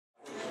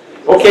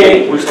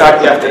Okay, we'll start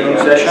the afternoon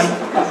session.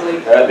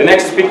 The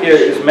next speaker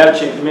is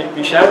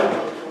Michel,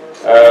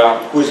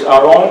 who is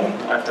our own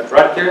at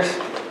Rutgers.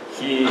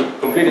 He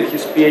completed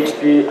his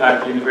PhD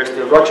at the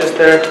University of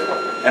Rochester,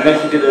 and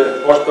then he did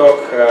a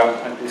postdoc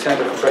at the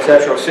Center for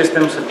Perceptual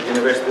Systems at the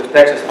University of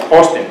Texas at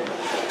Austin.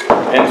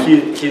 And the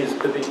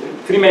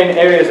three main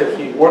areas that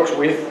he works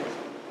with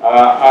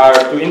are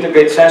to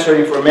integrate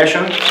sensory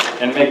information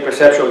and make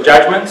perceptual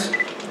judgments,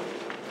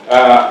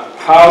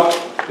 how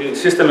the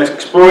system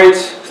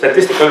exploits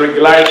statistical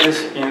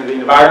regularities in the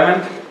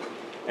environment,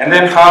 and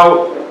then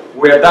how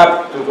we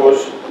adapt to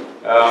those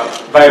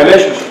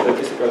violations of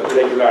statistical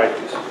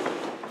regularities.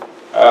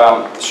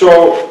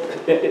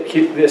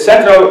 The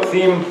central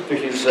theme to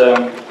his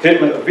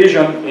treatment of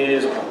vision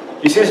is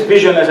he sees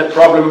vision as a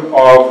problem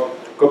of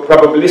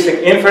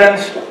probabilistic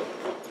inference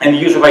and the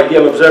use of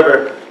ideal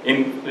observer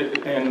in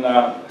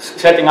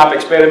setting up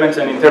experiments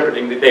and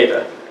interpreting the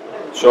data.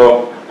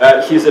 So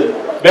he's a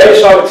very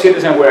solid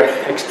citizen. We're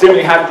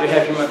extremely happy to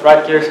have him at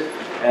Rutgers.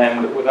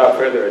 And without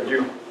further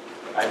ado,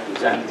 I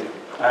present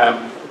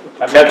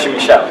Melchi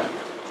Michel.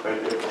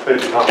 Thank you.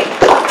 Thank you, Tom.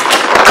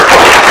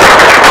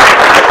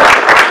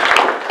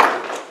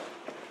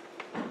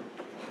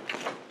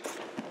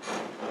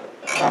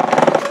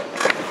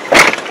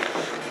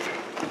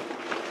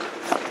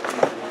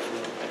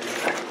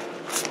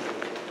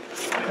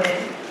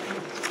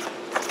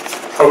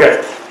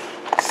 Okay.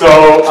 So,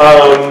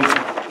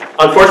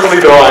 unfortunately,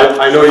 though,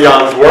 I know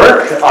Jan's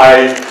work.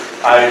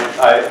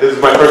 This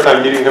is my first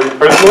time meeting him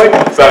personally,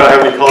 so I don't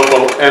have any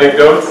colorful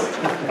anecdotes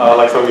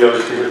like some of the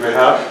other speakers may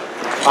have.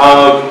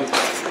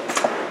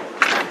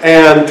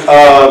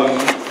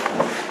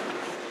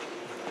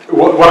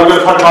 What I'm going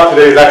to talk about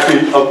today is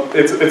actually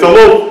it's a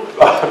little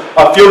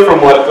afield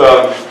from what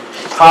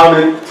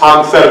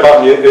Tom said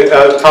about me.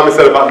 Thomas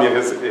said about me in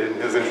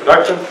his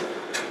introduction.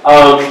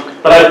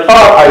 But I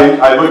thought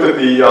I looked at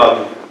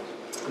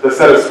the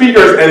set of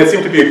speakers, and it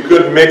seemed to be a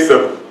good mix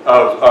of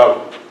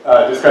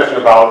discussion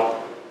about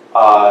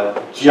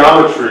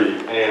geometry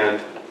and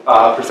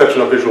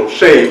perception of visual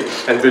shape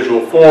and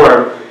visual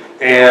form,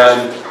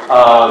 and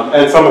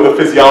some of the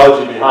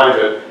physiology behind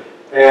it.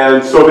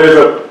 And so there's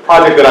a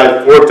project that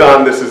I've worked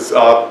on. This is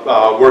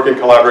work in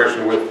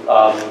collaboration with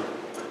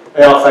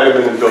Eyal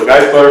Seideman and Bill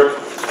Geisler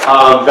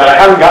that I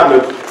haven't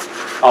gotten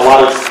a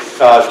lot of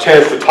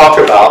chance to talk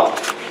about.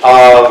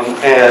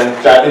 And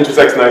that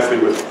intersects nicely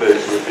with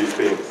these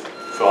themes.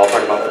 So I'll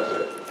talk about that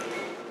today.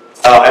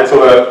 And so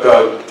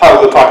the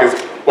title of the talk is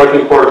What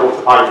Can Cortical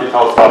Topography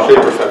Tell Us About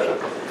Shape Perception?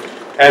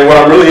 And what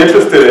I'm really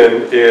interested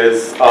in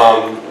is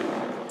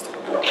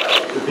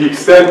the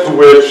extent to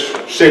which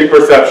shape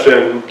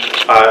perception,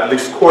 at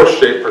least coarse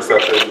shape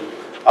perception,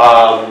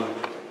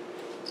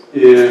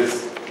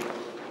 is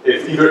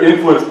either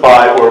influenced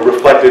by or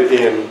reflected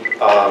in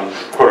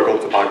cortical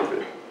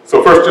topography.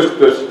 So first,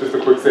 just a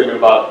quick statement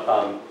about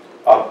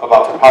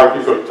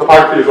topography. So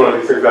topography is one of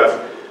these things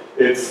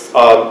it's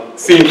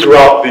seen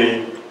throughout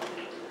the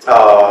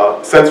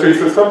sensory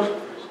system,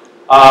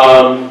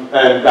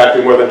 and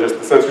actually more than just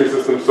the sensory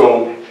system.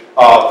 So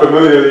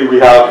familiarly, we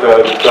have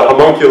the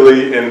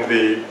homunculi in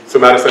the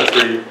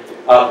somatosensory,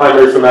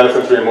 primary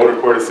somatosensory and motor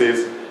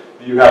cortices.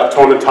 You have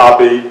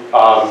tonotopy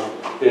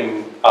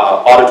in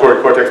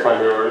auditory cortex,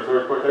 primary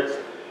auditory cortex.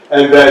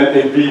 And then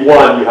in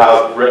V1, you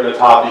have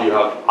retinotopy, you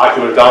have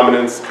ocular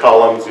dominance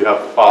columns, you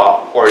have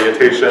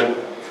orientation,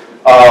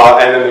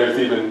 and then there's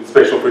even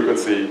spatial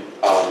frequency.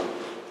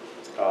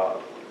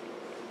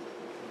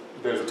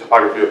 There's a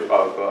topography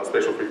of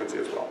spatial frequency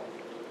as well.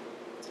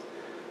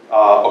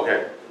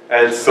 Okay,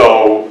 and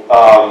so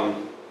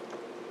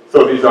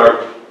these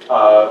are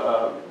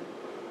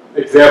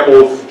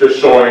examples just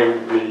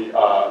showing the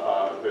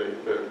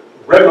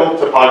retinal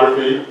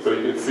topography. So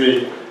you can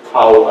see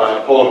how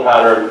a polo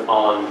pattern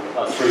on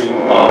a screen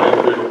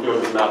individual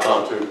fields is mapped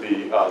onto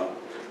the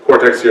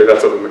cortex here.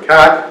 That's of the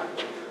macaque.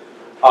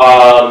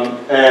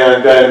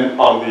 And then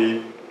on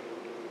the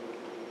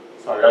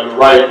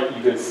right,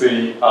 you can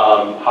see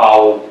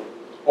how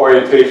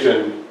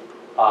orientation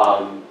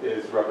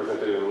is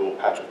represented in a little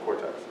patch of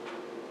cortex.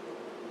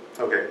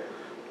 Okay.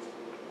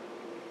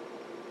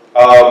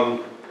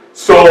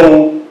 So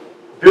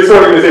this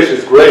organization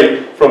is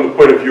great from the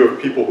point of view of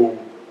people who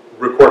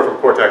record from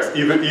cortex,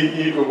 even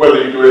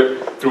whether you do it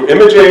through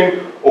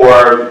imaging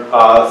or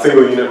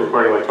single unit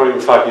recording like Tony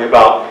was talking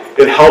about.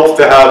 It helps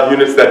to have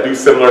units that do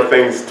similar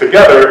things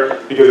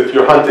together, because if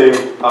you're hunting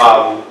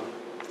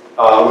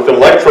with an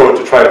electrode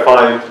to try to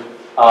find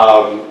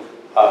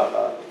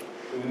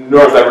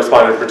neurons that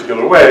respond in a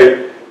particular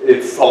way,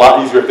 it's a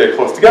lot easier if they're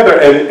close together.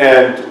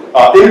 And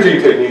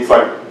imaging techniques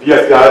like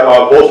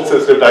VSDI,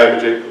 voltage-sensitive dye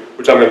imaging,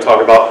 which I'm going to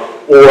talk about,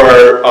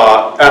 or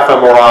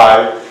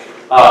fMRI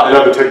and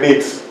other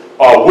techniques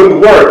wouldn't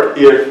work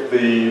if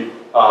the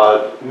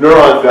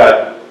neurons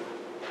that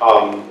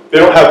they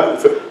don't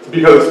have,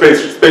 because of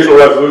spatial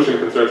resolution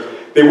concerns,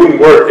 they wouldn't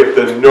work if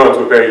the neurons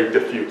were very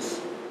diffuse.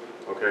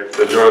 Okay,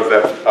 the neurons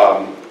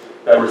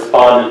that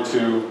responded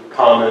to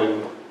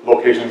common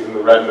locations in the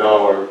retina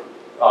or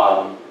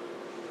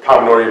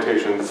common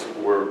orientations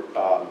were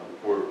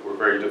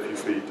very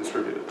diffusely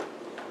distributed.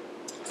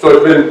 So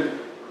it's been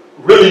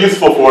really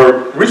useful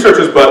for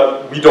researchers,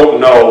 but we don't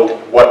know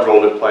what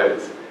role it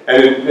plays.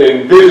 And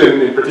in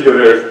vision, in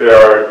particular, there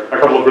are a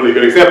couple of really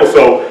good examples.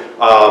 So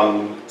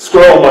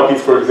squirrel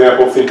monkeys, for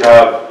example, seem to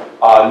have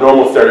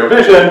normal stereo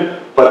vision,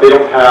 but they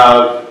don't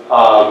have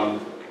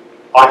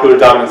ocular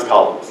dominance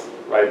columns,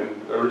 right? And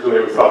originally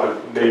it was thought that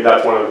maybe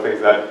that's one of the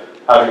things that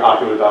having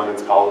ocular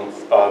dominance columns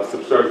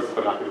subserves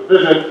binocular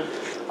vision.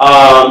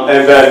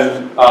 And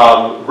then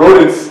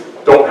rodents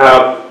don't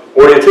have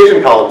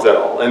orientation columns at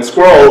all. And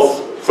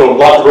squirrels, so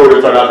lots of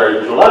rodents are not very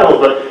visual animals,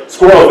 but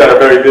squirrels that are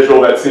very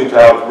visual that seem to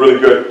have really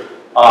good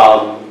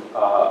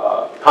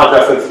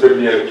contrast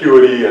sensitivity and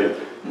acuity and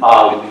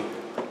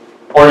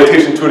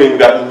orientation tuning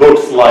that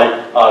looks like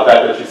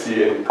that you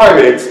see in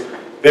primates,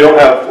 they don't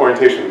have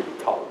orientation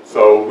columns.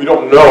 So we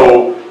don't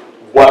know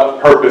what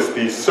purpose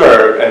these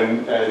serve,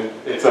 and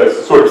it's a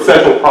sort of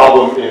central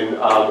problem in,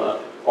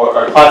 or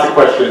a classic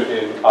question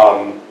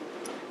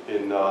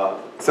in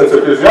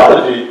sensor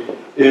physiology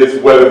is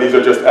whether these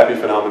are just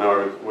epiphenomena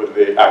or whether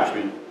they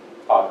actually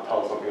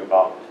tell us something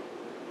about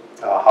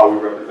how we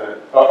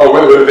represent, or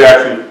whether they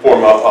actually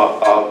form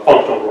a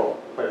functional role,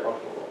 play a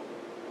functional role.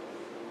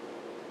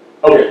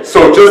 Okay,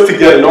 so just to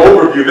get an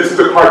overview, this is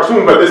a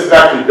cartoon, but this is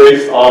actually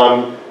based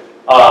on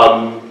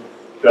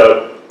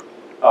the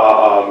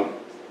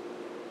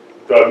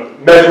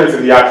measurements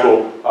in the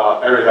actual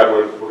area that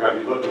we're going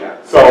to be looking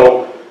at.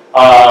 So,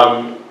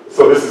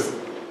 so this is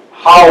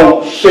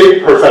how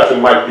shape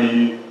perception might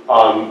be,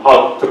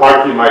 how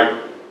topography might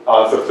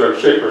subserve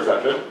shape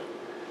perception.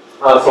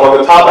 So on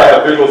the top I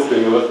have visual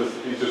stimulus.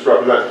 These just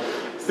represent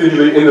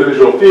stimuli in the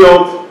visual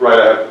field, right?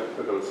 I have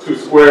those two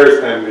squares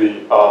and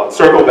the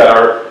circle that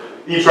are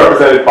each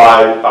represented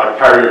by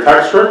carrier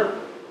texture.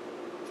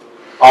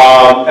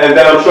 And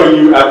then I'm showing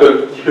you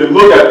you can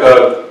look at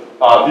the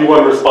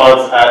V1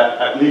 response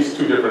at least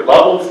two different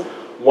levels,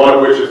 one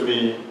of which is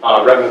the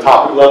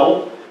retinotopic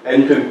level.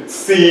 And you can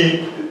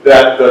see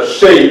that the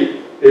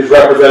shape is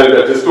represented,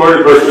 a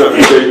distorted version of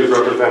the shape is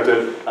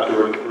represented at the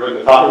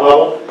retinotopic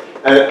level.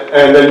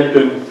 And then you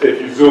can,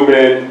 if you zoom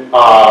in,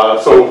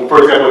 so for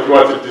example, if you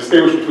want to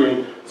distinguish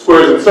between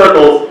squares and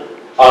circles,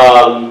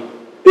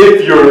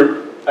 if you're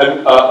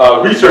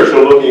a researcher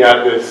looking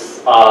at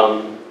this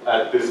pattern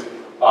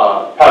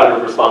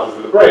of responses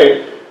in the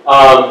brain,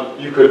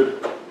 you could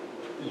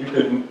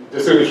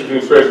distinguish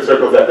between squares and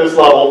circles at this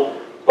level,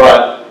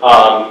 but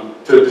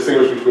to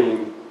distinguish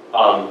between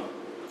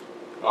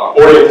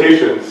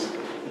orientations,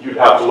 you'd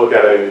have to look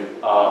at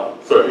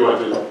so if you want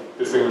to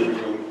distinguish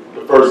between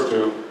the first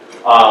two,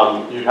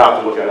 you'd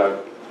have to look at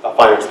a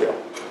finer scale.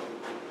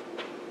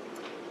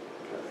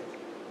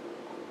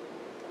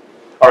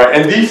 All right,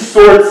 and these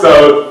sorts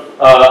of,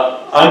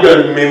 I'm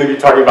going to mainly be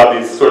talking about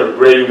these sort of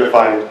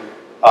grading-defined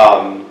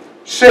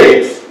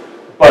shapes,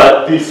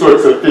 but these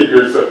sorts of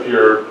figures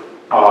appear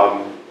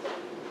a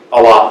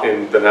lot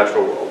in the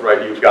natural world,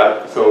 right? You've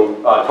got, so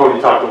Tony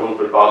talked a little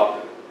bit about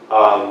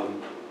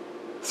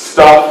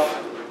stuff,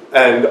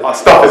 and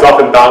stuff is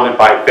often bounded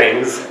by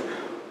things.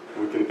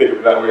 We can think of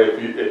it that way.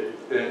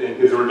 In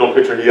his original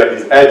picture, he had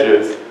these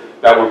edges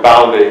that were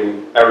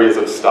bounding areas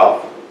of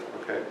stuff.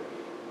 Okay.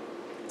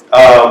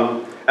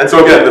 And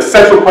so again, the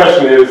central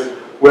question is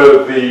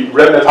whether the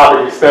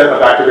retinotopic extent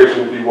of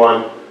activation in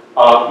V1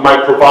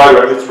 might provide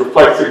or at least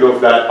reflect signals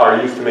that are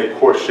used to make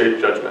coarse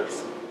shape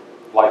judgments,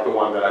 like the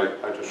one that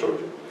I just showed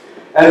you.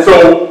 And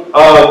so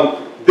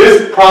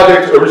this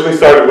project originally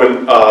started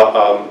when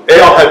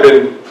Eyal had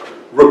been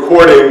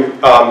recording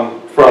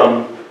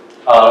from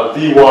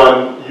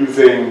V1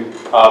 using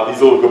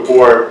these little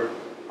Gabor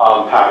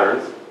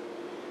patterns.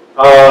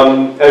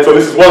 And so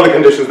this is one of the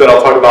conditions that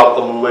I'll talk about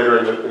a little later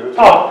in the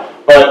talk.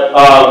 But,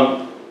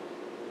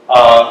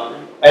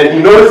 and he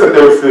noticed that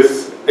there was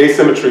this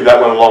asymmetry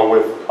that went along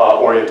with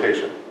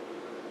orientation.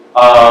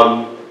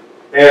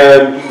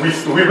 And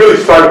we really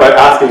started by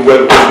asking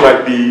whether this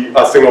might be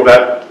a signal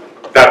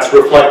that's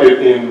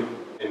reflected in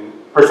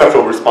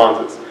perceptual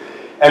responses.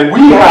 And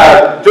we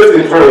had, just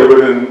internally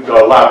within the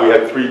lab, we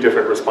had 3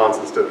 different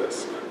responses to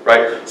this,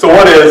 right? So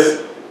one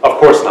is, of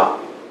course not,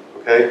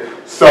 okay?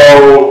 So,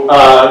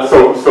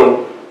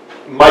 so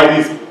might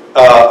these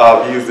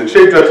be used in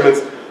shape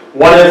judgments?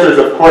 One answer is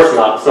of course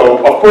not. So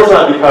of course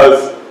not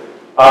because,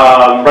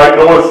 right,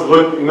 no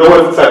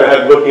one's inside the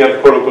head looking at the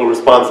cortical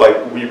response like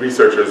we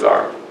researchers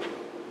are.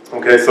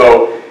 Okay,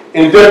 so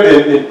in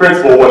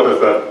principle, what does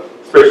the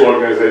spatial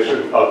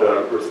organization of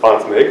the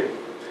response make?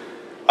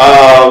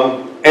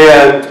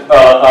 In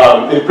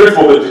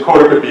principle, the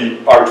decoder could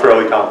be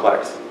arbitrarily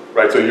complex,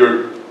 right? So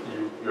you're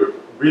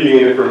reading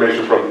in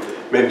information from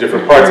many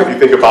different parts. If you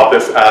think about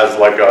this as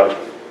like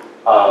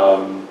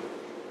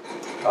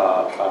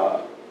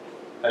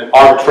an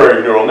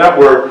arbitrary neural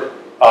network,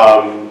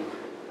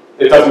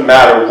 it doesn't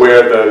matter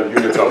where the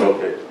units are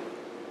located.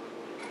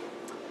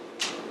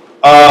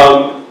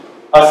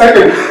 A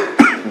second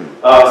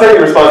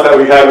response that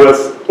we had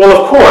was,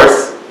 well, of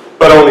course,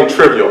 but only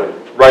trivially,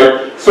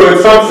 right? So in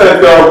some sense,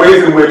 there are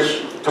ways in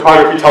which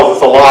topography tells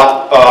us a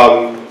lot.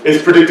 Is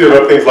predictive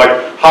of things like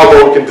how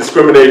well we can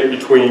discriminate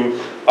between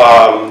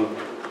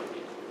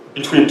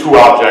two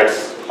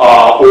objects,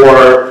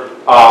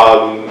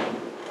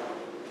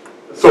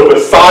 so the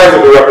size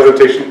of the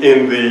representation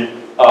in the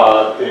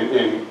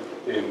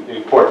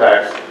in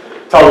cortex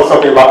tells us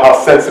something about how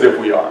sensitive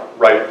we are,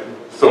 right?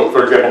 So,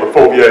 for example, the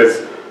fovea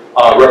is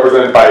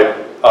represented by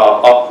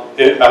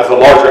as a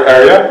larger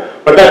area,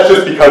 but that's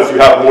just because you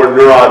have more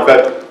neurons.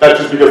 That's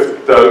just because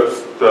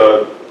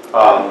the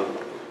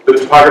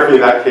topography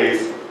in that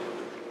case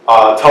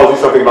tells you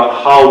something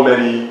about how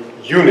many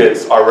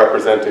units are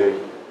representing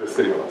the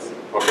stimulus.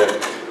 Okay,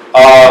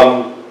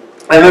 and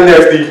then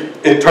there's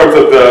in terms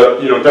of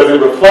does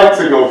it reflect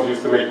signals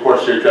used to make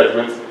coarse shaped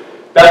judgments?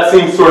 That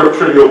seems sort of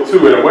trivial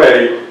too, in a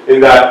way, in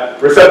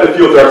that receptive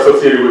fields are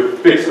associated with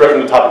fixed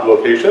retinotopic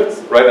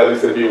locations, right? At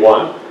least in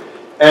V1.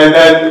 And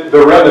then the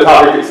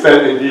retinotopic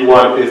extent in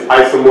V1 is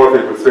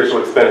isomorphic with spatial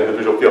extent in the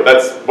visual field.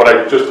 That's what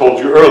I just told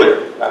you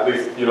earlier. At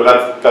least,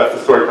 that's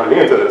the story coming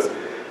into this.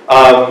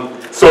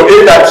 So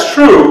if that's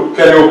true,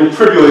 then it will be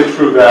trivially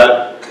true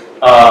that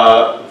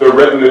the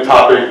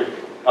retinotopic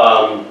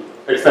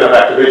extent of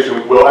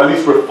activation will at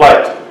least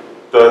reflect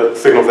the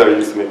signals that are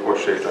used to make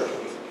coarse shaped judgments.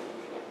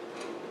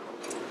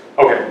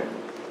 Okay,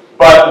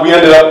 but we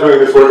ended up doing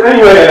this work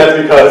anyway, and that's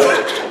because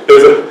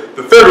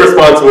the third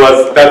response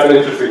was, that's an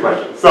interesting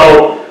question.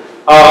 So,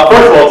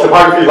 first of all,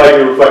 topography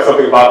likely reflects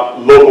something about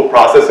local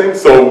processing.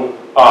 So,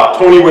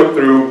 Tony went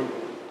through,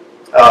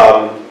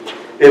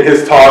 in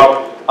his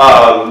talk,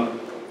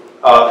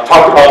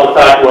 talked about the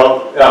fact,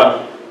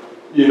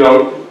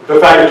 the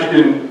fact that you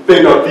can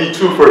think of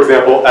V2, for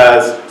example,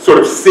 as sort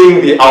of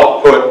seeing the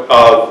output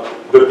of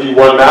the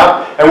V1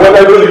 map. And what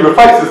that really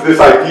reflects is this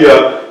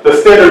idea, the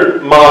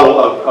standard model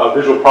of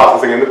visual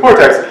processing in the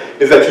cortex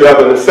is that you have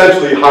an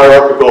essentially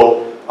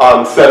hierarchical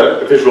set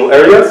of visual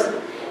areas.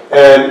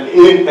 And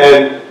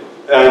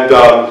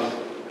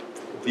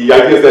the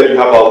idea is that you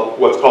have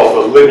what's called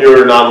a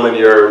linear,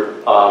 nonlinear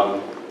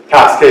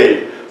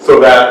cascade, so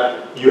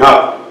that you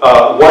have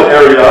one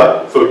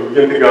area, so you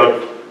can think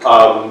of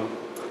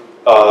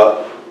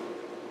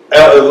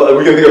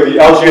the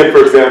LGN,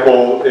 for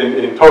example,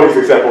 in Tony's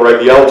example, right?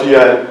 The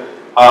LGN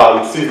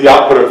sees the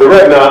output of the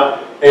retina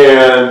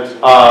and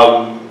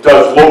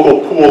does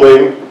local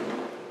pooling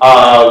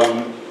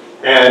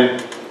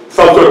and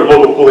some sort of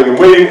local pooling and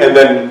weighting, and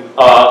then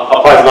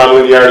applies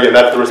nonlinearity, and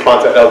that's the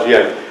response at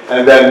LGN.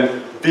 And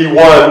then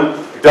V1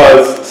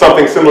 does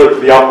something similar to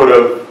the output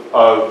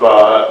of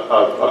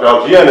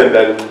LGN, and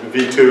then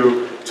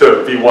V2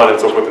 to V1, and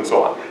so forth and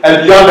so on.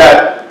 And beyond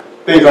that,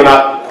 things are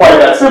not quite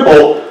that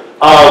simple.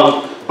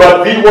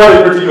 But V1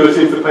 in particular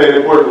seems to play an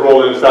important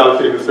role in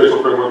establishing the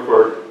spatial framework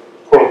for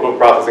quote-unquote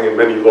processing in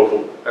many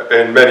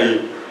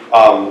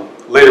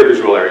later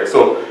visual areas.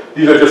 So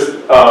these are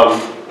just some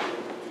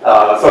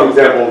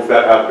examples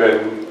that have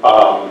been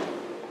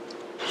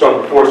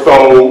shown before.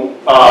 So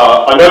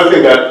another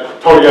thing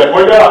that Tony had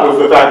pointed out was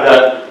the fact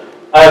that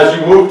as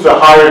you move to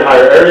higher and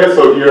higher areas,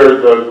 so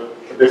here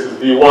this is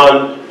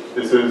V1,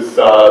 this is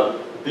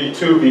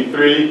V2,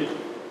 V3,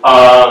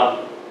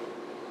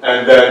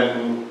 and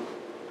then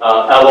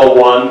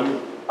LO1.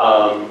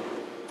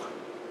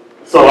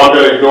 So I'm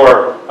going to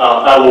ignore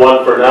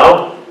LO1 for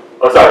now.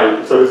 Oh,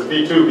 sorry. So this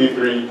is V2,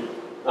 V3,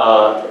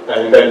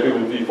 and then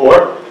human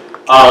V4.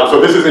 So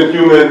this is in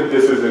human.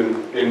 This is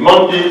in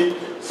monkey.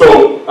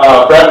 So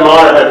Brett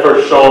Maher had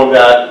first shown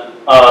that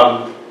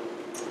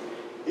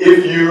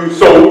if you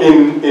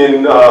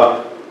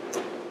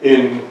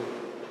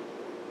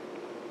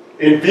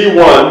in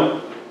V1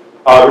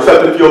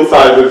 receptive field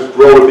sizes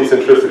grow with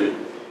eccentricity.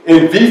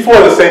 In V4,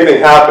 the same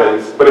thing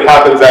happens, but it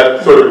happens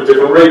at sort of a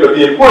different rate. But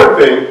the important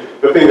thing,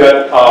 the thing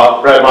that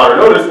Brad Maher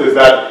noticed, is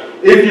that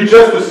if you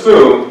just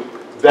assume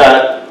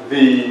that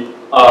the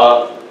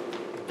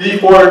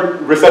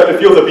V4 receptive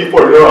fields of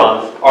V4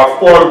 neurons are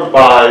formed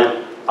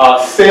by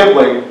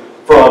sampling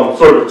from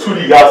sort of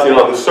 2D Gaussian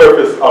on the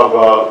surface of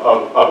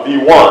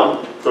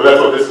V1, so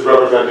that's what this is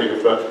representing,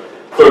 is the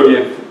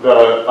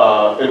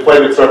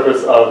inflated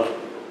surface of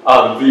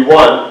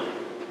V1.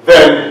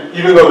 Then,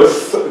 even though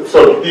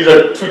so these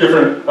are two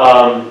different,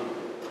 the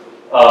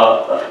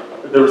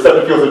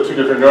receptive fields of two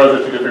different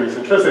neurons are two different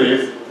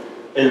eccentricities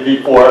in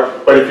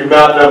V4, but if you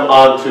map them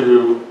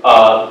onto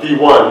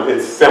V1,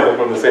 it's sampling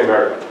from the same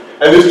area.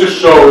 And this just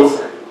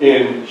shows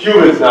in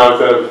humans now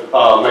instead of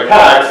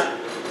macaques,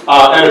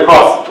 and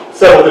across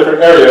several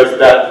different areas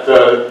that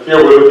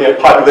here we're looking at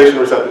population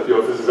receptive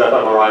fields. This is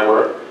fMRI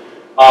work.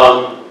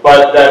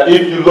 But that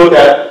if you look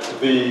at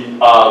the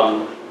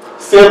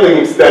sampling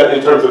extent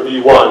in terms of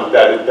V1,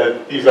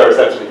 that these are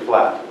essentially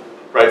flat,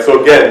 right? So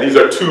again, these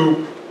are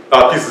two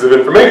pieces of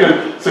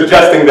information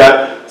suggesting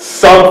that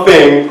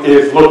something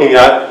is looking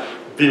at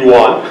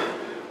V1,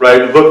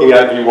 right? Looking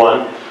at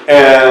V1,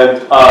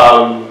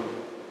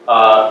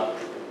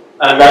 and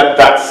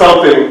that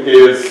something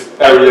is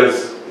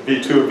areas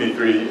V2,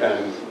 V3,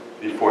 and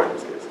V4 in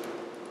this case,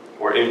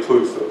 or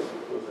includes those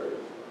areas.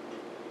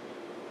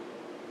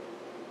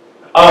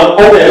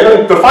 Okay, and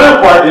then the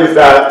final part is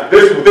that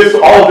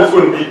all of this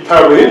wouldn't be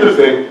terribly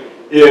interesting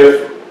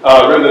if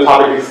random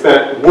topic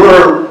extent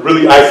were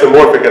really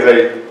isomorphic as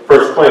I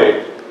first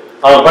claimed.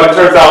 But it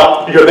turns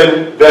out, because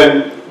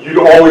then you'd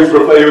always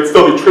reflect, it would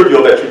still be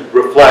trivial that you'd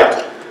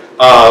reflect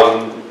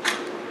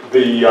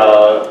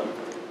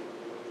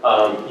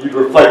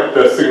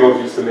the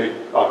signals used to make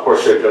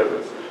coarse shape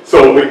judgments.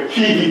 So the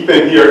key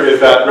thing here is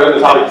that random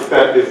topic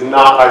extent is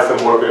not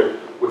isomorphic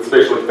with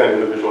spatial extent in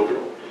the visual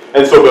field.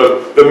 And so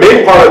the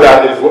main part of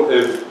that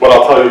is what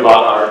I'll tell you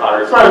about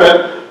our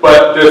experiment,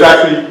 but there's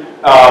actually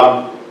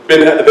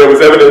there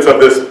was evidence of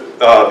this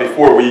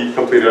before we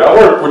completed our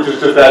work, which is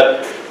just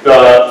that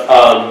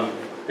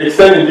the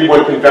extent in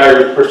V1 can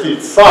vary with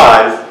perceived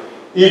size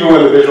even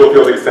when the visual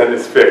field extent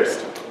is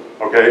fixed.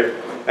 Okay?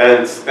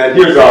 And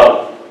here's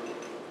a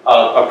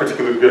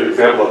particularly good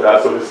example of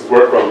that. So this is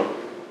work from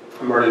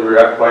Murray,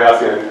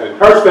 Bayasi, and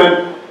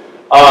Kirsten.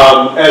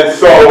 And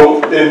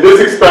so in this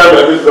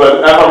experiment, this is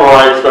an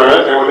fMRI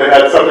experiment, and what they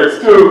had subjects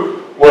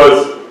do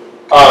was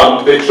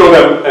they show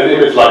them an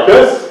image like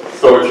this.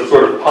 So it's a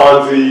sort of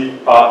Ponzi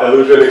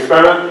illusion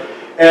experiment.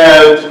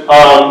 And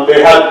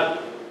they had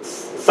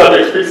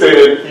subjects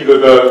fixated either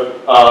the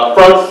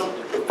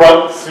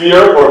front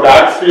sphere or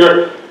back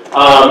sphere.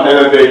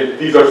 And then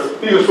these are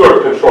sort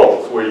of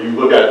controls where you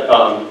look at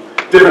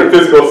different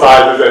physical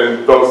sizes, and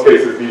in those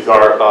cases these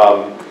are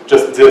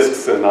just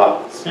disks and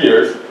not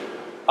spheres.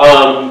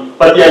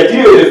 But the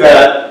idea is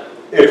that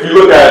if we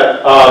look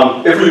at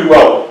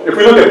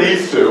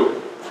these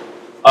two,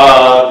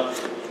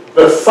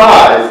 the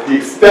size, the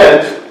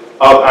extent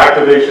of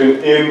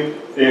activation in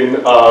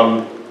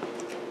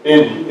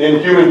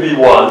human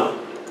V1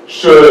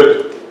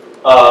 should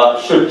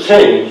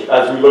change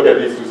as we look at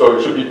these two. So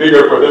it should be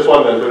bigger for this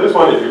one than for this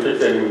one if you're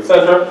fixating in the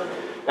center.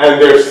 And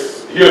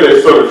here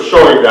they're sort of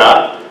showing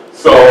that.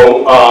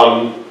 So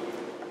I'm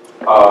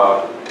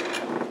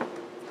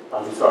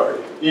sorry.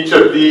 Each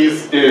of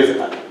these is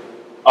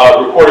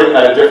recording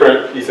at a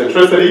different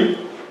eccentricity.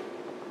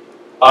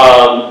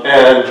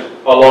 And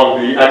along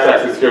the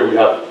x-axis here we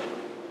have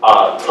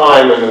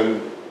time, and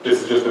then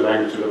this is just the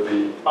magnitude of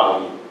the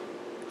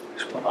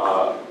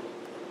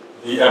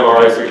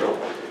MRI signal.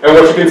 And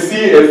what you can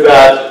see is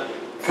that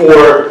at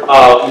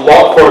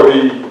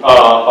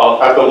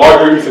the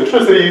larger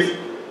eccentricities,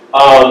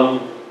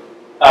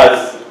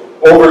 as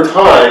over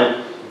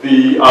time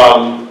the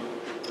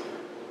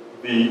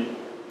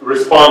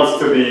response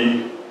to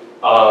the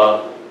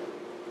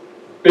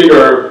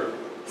bigger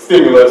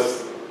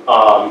stimulus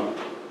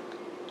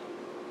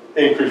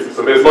increases.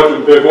 So there's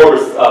more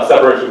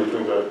separation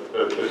between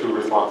the two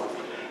responses.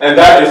 And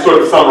that is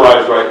sort of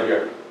summarized right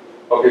here.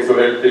 Okay, so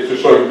it's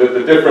just showing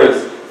the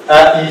difference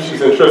at each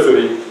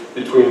eccentricity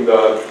between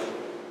the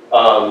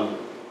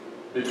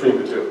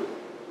two.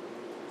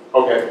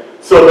 Okay,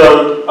 so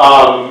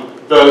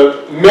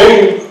the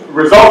main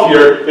result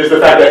here is the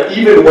fact that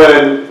even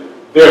when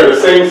they're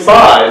the same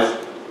size,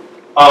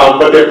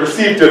 but they're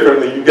perceived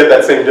differently, you get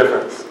that same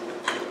difference.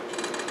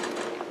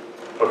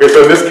 Okay,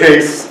 so in this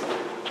case,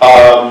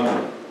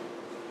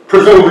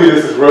 presumably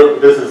this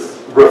is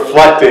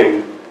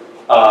reflecting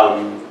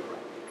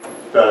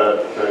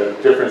the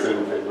difference in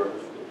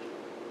representation.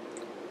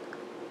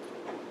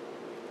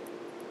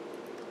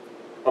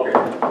 Okay,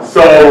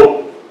 so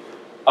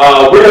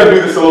we're going to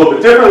do this a little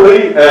bit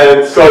differently,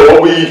 and so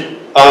what we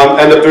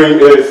end up doing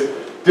is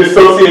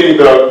dissociating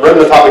the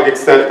random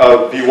extent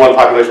of V1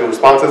 population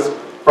responses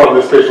from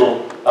the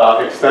spatial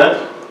extent,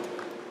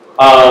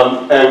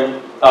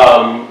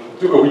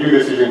 we do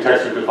this using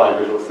texture-defined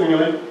visual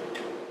stimuli.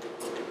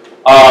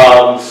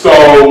 So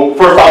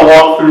first I'll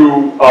walk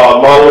through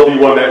model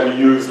V1 that we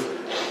used.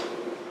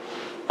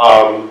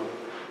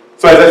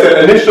 So as I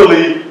said,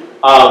 initially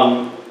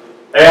Al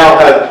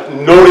had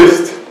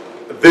noticed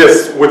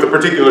this with a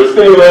particular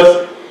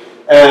stimulus,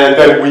 and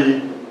then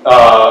we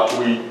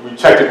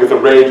checked it with a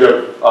range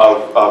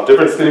of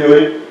different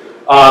stimuli.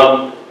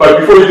 But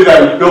before we did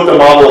that, we built a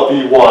model of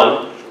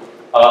V1,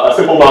 a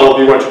simple model of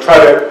V1, to try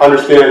to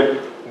understand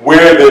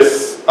where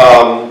this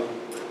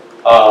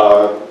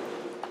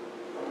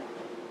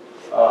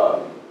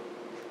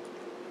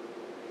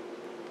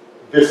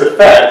this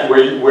effect,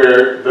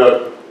 where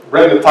the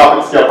random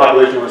topic scale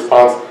population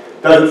response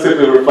doesn't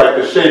simply reflect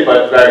the shape,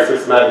 but varies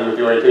systematically with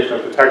the orientation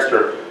of the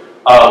texture,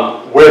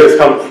 where this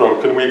comes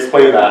from. Can we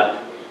explain that?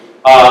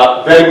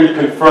 Then we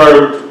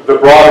confirmed the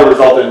broader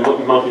result in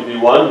Monkey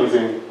V1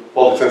 using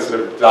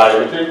voltage-sensitive dye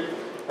imaging.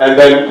 And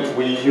then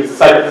we used a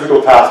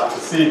psychophysical task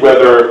to see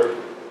whether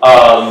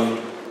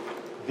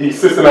the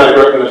systematic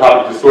random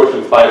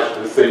distortions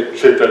bias the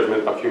shape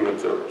judgment of human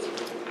observers.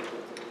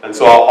 And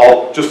so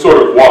I'll just sort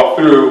of walk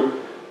through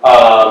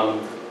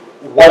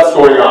what's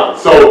going on.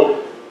 So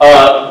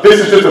this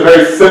is just a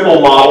very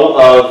simple model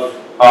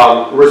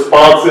of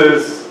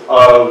responses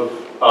of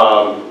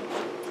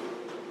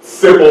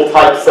simple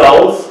type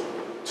cells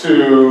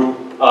to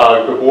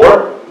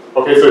Gabor.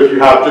 Okay, so if you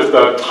have just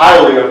a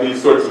tiling of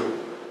these sorts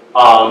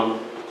of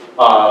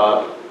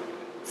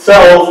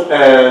cells,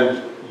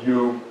 and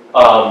you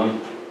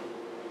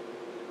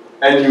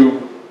and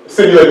you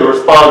simulate the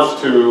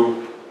response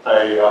to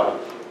a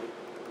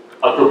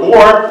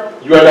gabor,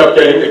 you end up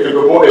getting, if the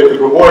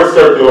gabor is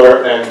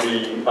circular and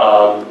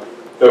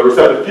the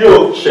receptive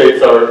field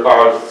shapes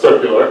are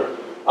circular,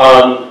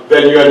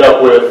 then you end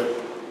up with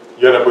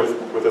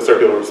a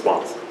circular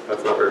response.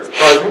 That's not very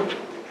surprising.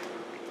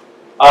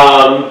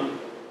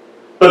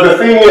 But the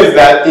thing is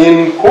that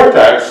in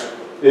cortex,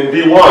 in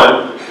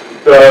V1,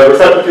 the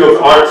receptive fields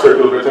aren't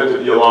circular, but tend to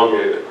be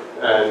elongated.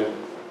 And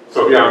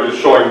so here I'm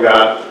just showing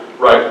that,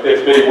 right?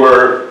 If they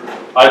were,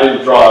 I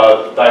didn't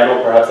draw a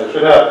diagonal, perhaps I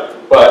should have,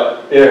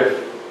 but if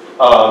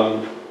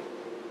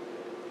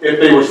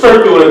they were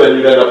circular, then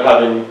you'd end up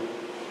having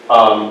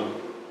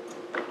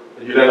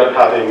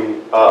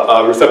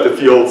receptive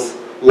fields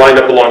lined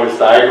up along this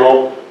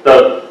diagonal.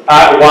 The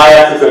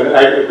y-axis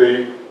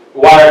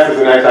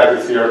and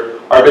x-axis here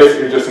are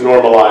basically just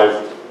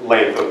normalized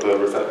length of the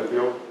receptive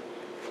field.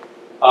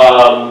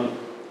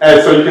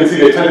 And so you can see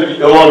they tend to be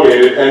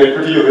elongated, and in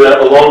particular they're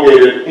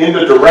elongated in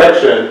the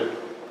direction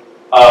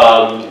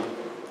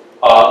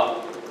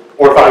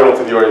orthogonal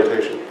to the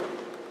orientation.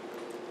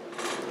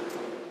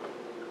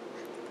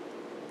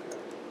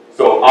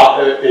 So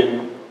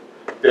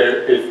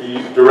there is the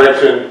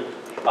direction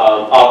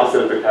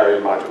opposite of the carrier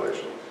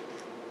modulation.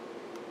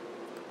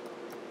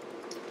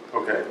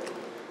 Okay.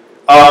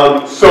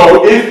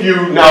 So if you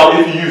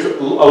use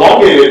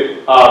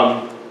elongated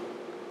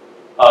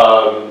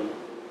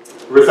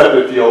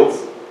receptive fields,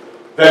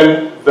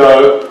 then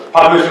the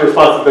population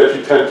responses that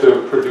you tend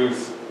to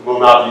produce will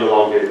not be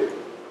elongated.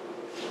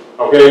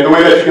 Okay, and the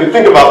way that you can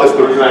think about this,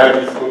 the reason I have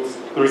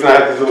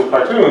these little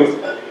cartoons,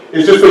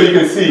 is just so you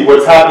can see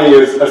what's happening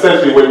is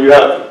essentially when you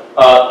have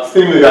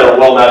stimuli that are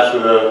well matched to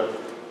the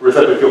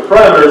receptive field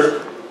parameters,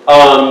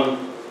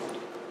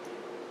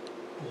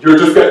 you're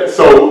just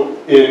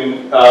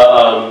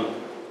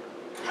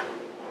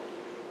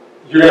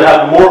you're going to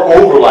have more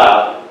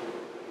overlap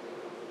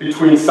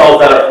between cells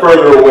that are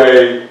further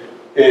away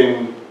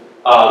in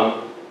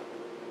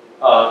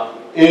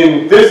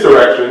this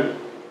direction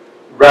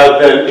rather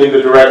than in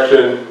the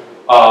direction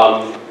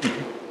of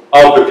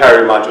the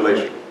carrier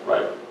modulation,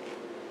 right?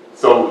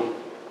 So,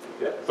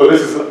 yeah. So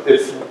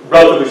it's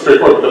relatively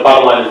straightforward, but the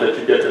bottom line is that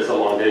you get this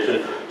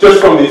elongation just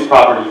from these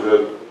properties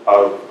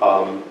of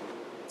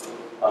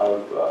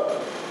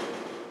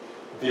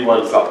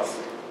V1 cells.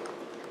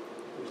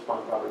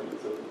 Response properties of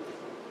V1 cells.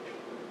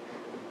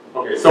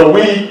 Okay, so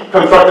we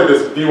constructed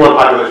this V1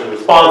 population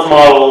response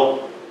model.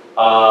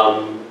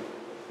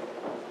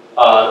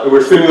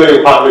 We're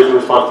simulating a population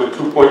response to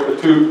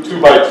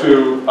 2 by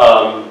 2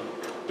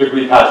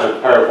 degree patch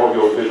of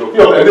parafoveal visual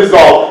field, and this is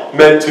all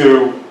meant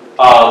to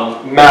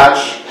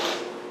match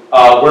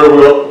where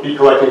we'll be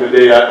collecting the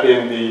data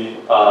in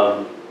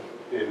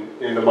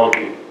the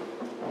monkey.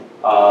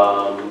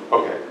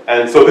 Okay,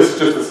 and so this is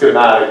just a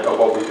schematic of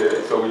what we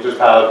did. So we just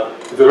have,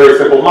 it's a very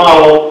simple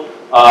model.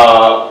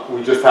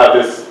 We just have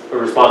this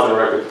response and a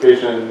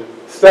rectification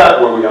step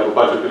where we have a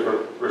bunch of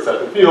different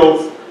receptive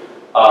fields.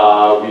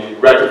 We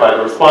rectify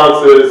the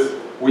responses.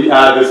 We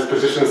add this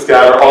position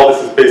scatter. All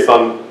this is based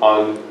on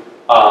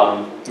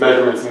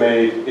measurements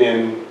made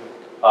in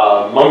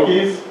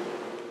monkeys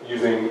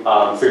using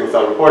single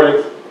cell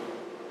recordings.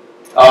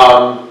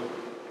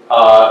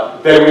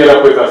 Then we end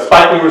up with a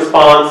spiking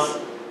response,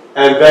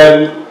 and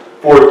then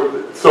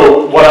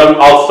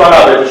I'll start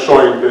out by just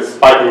showing this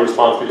spiking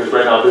response because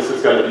right now this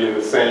is going to be in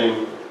the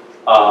same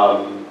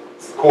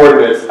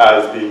coordinates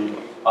as the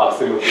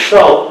stimulus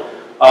itself.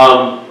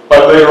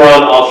 But later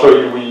on, I'll show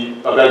you we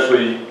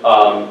eventually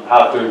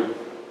have to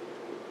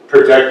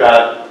project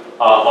that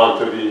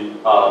onto the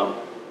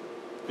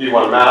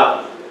V1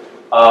 map,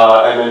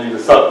 and then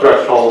use a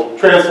subthreshold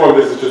transform.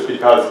 This is just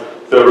because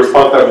the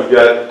response that we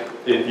get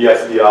in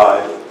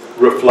VSDI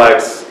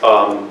reflects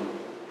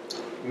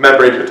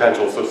membrane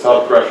potential, so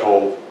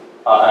subthreshold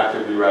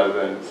activity rather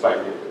than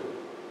spiking activity.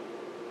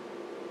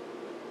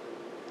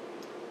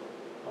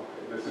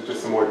 Okay, this is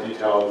just some more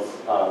details.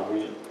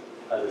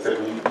 As I said,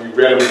 we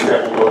randomly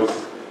sampled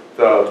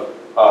the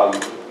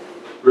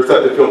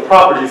receptive field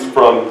properties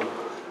from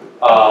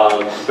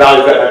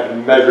values that had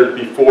been measured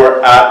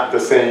before at the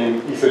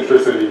same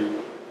eccentricity,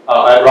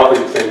 at roughly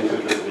the same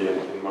eccentricity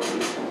in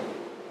monkeys.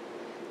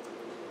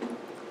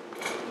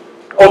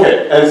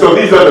 Okay, and so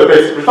these are the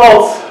basic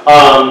results.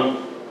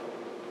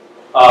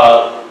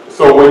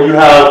 So when you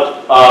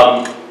have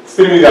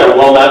stimuli that are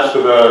well matched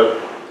to the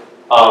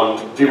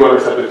V1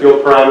 receptive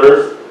field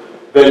parameters,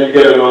 then you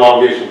get an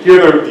elongation.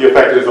 Here the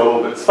effect is a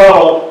little bit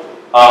subtle,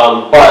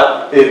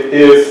 but it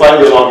is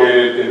slightly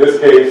elongated in this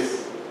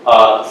case,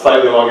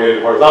 slightly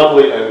elongated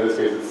horizontally, and in this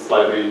case it's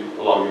slightly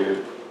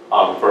elongated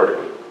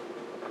vertically.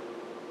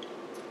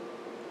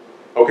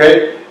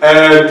 Okay,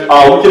 and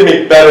we can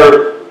make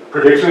better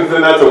predictions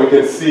than that, so we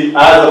can see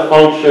as a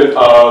function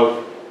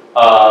of,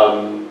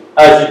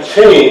 as you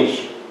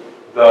change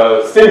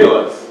the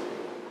stimulus,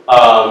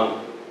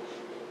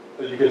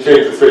 you can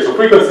change the spatial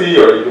frequency,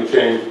 or you can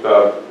change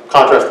the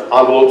contrast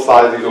envelope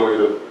size. These are ways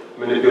of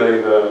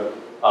manipulating the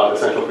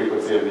central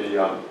frequency and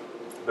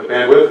the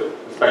bandwidth,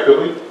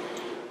 respectively.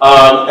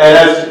 And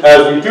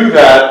as we do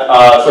that,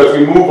 so as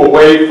we move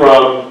away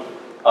from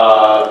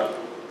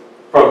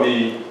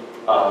the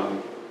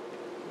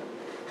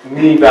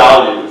mean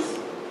values,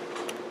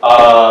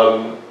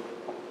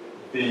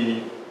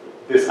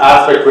 this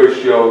aspect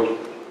ratio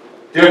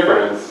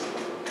difference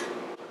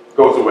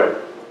goes away,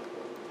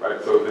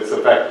 right? So this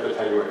effect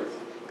attenuates.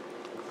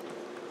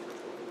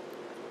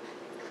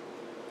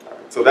 All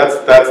right, so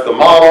that's the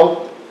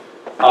model.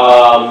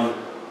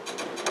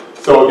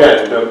 So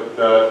again,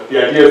 the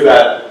idea is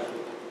that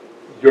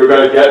you're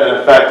going to get an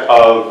effect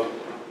of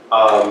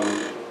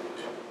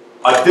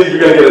you're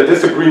going to get a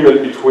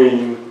disagreement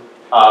between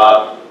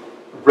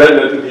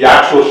the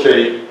actual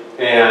shape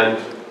and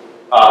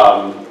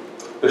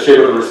the shape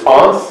of the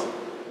response.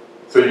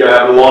 So you're going to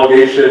have an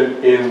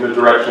elongation in the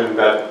direction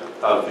that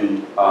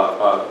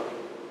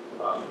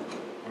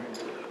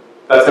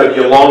that's going to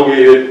be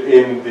elongated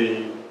in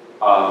the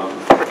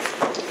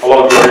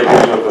along the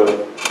orientation of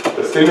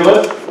the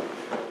stimulus.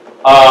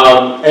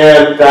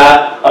 And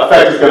that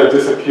effect is going to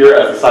disappear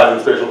as the size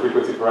and spatial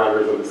frequency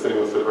parameters of the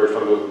stimulus diverge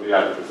from those of the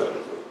active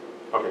receptors.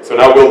 Okay, so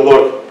now we'll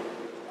look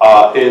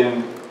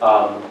in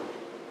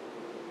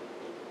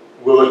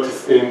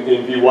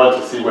V1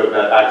 to see whether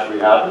that actually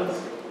happens.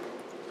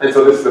 And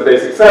so this is the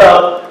basic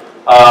setup.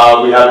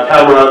 We have a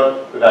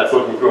camera that's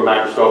looking through a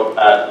microscope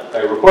at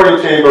a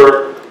recording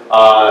chamber.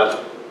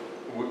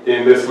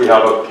 In this, we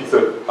have a piece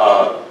of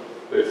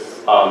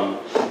this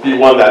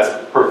V1 that's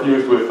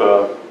perfused with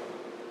a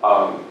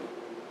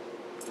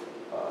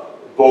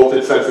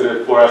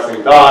voltage-sensitive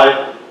fluorescing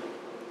dye,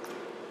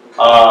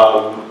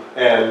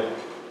 and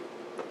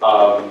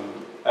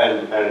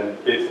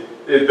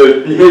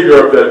the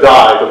behavior of the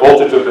dye, the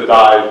voltage of the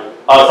dye,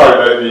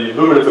 the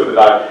luminance of the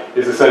dye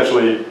is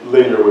essentially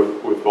linear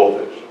with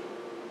voltage.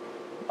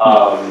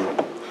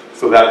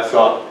 So that's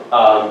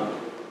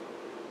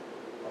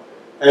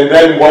and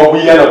then what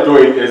we end up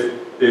doing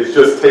is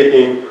just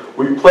taking,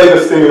 we play the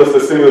stimulus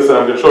that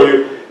I'm going to show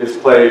you is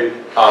played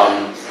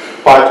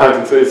 5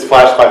 times, it's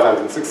flashed 5 times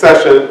in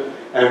succession,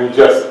 and we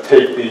just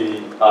take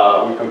we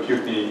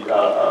compute the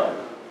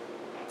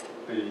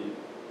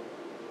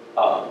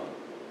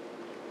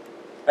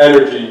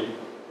energy,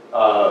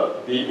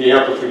 the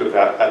amplitude of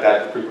that at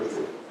that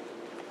frequency.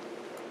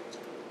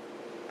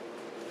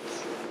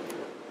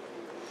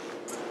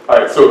 All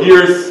right, so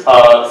here's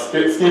a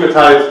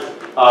schematized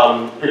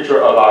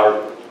picture of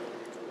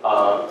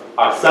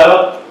our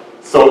setup.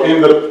 So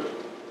in the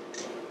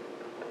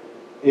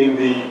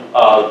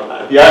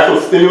actual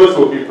stimulus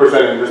will be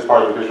presented in this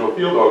part of the visual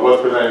field, or was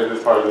presented in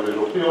this part of the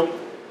visual field,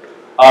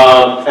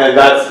 and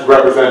that's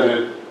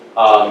represented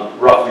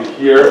roughly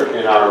here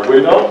in our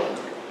window.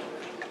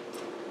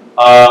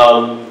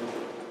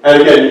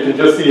 And again, you can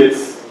just see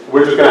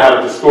we're just going to have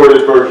a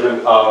distorted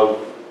version of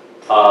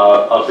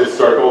this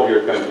circle. Here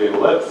it's going to be an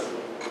ellipse.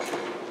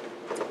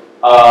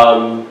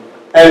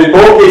 And in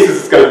both cases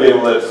it's going to be an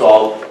ellipse, so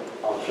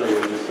I'll show you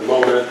in just a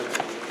moment.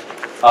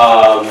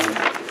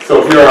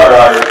 So here are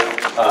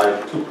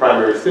our 2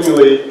 primary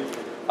stimuli.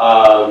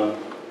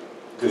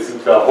 This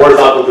is the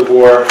horizontal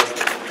Devore.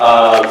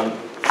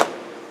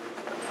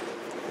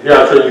 Here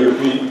I'm showing you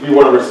the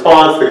V1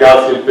 response, the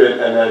Gaussian fit,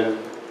 and then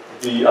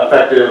the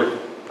effective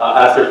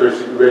aspect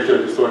ratio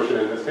distortion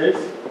in this case,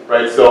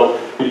 right? So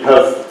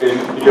because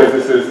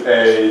this is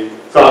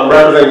so I'm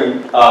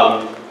representing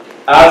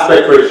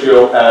aspect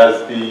ratio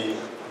as the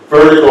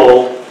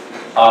vertical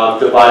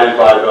divided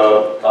by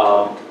the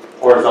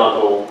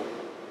horizontal.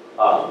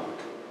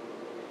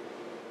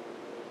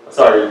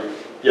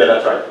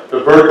 That's right. The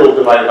vertical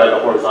divided by the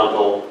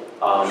horizontal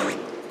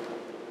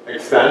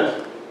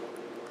extent.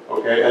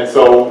 Okay, and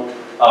so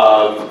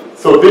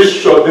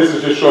this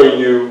is just showing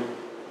you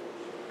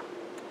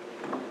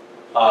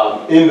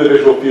in the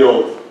visual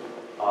field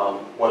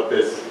what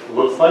this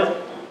looks like.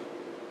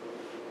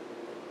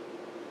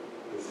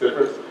 This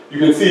difference. You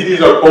can see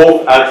these are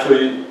both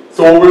actually.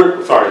 So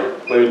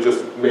let me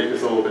just make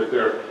this a little bit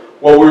clearer.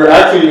 What we're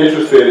actually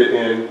interested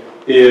in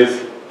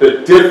is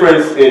the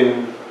difference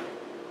in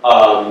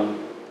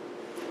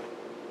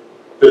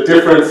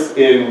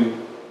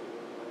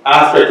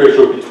aspect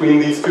ratio between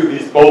these two.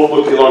 These both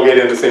look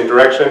elongated in the same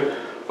direction,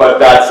 but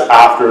that's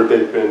after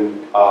they've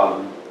been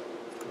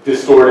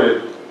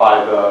distorted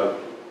by the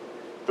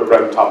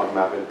random topic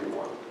map in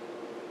V1.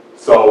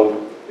 So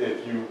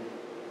if you,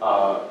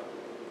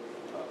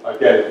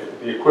 again,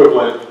 the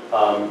equivalent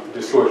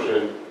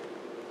distortion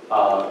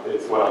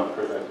is what I'm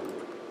presenting.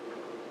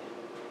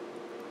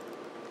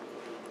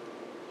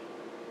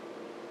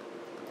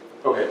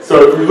 Okay,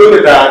 so if we look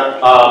at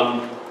that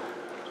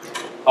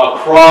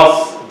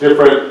across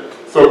different,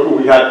 so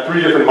we had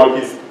 3 different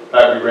monkeys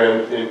that we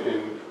ran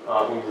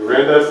when we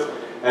ran this,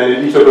 and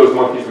in each of those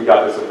monkeys we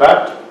got this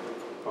effect.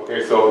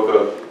 Okay, so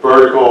the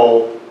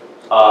vertical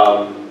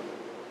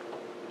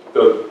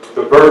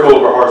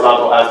over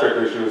horizontal aspect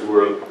ratios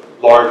were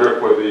larger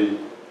for the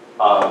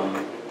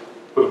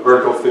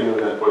vertical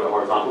stimulus than for the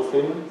horizontal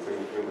stimulus,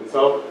 significantly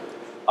so.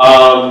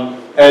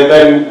 And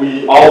then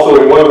we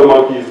also, in one of the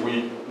monkeys,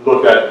 we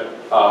looked at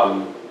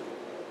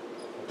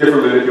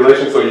different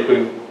manipulations. So you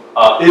can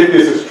if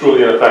this is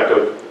truly an effect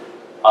of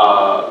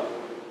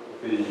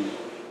the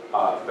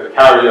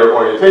carrier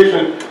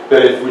orientation,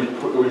 then if we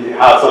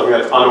have something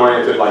that's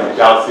unoriented like a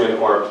Gaussian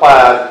or a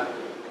plaid,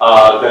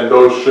 then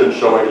those shouldn't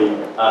show any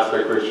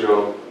aspect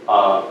ratio,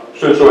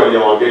 shouldn't show any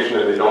elongation,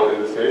 and they don't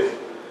in this case.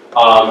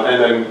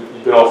 And then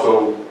you can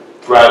also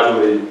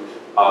gradually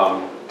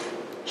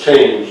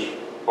change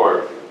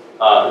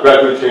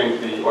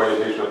the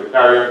orientation of the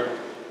carrier,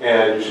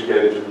 and you should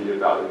get intermediate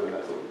values, and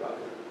that's what we got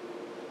here.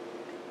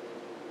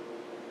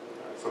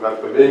 So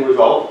that's the main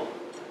result.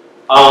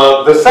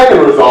 The second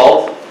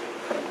result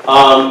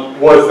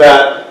was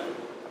that,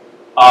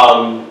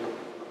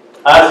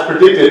 as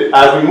predicted,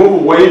 as we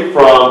move away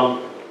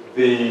from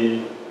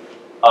the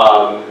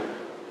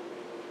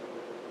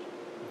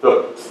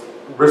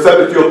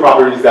receptive field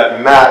properties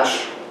that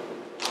match,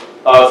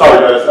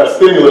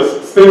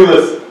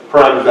 stimulus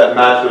parameters that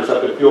match the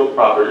receptive field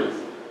properties.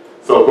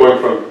 So going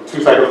from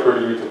 2 cycles per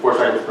degree to 4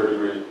 cycles per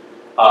degree,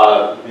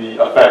 the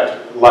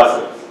effect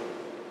lessens.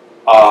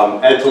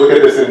 And to look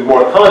at this in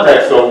more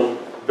context, so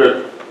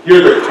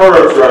here the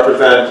curves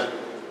represent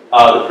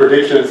the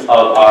predictions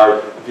of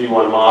our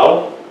V1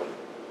 model.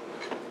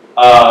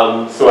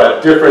 So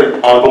at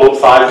different envelope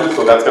sizes,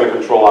 so that's going to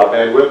control our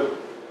bandwidth,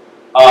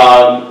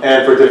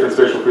 and for different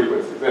spatial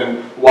frequencies.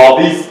 And while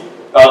these,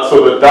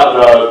 so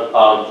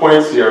the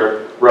points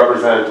here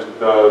represent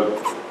the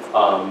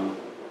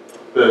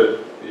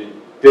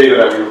data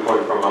that we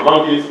recorded from our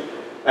monkeys.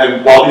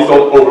 And while these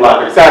don't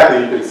overlap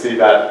exactly, you can see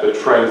that the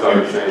trends are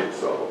the same.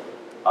 So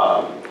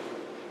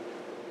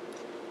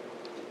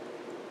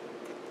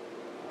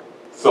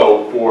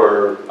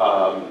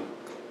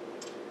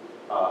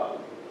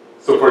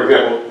for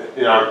example,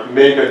 in our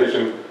main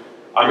condition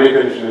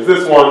is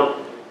this one,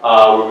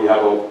 where we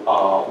have a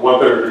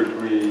 1/3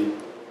 degree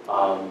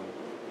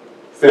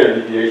standard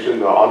deviation,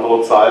 the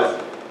envelope size,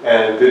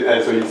 and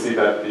so you see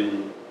that the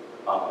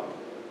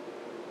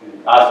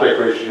aspect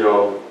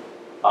ratio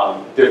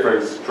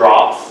difference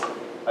drops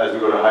as we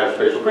go to higher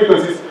spatial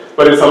frequencies.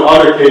 But in some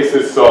other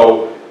cases,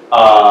 so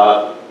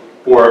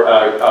for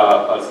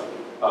a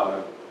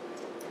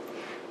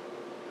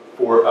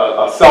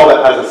cell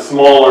that has a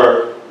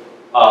smaller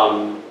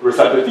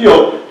receptive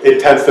field, it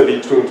tends to be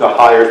tuned to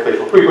higher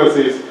spatial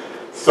frequencies.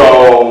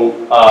 So,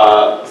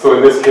 so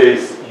in this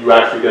case, you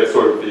actually get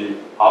sort of the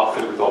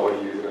opposite result when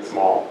you're using a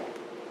small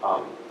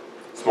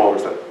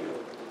receptive field.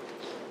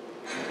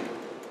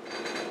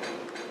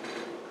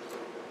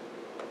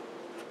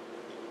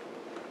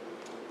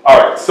 All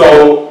right,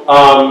 so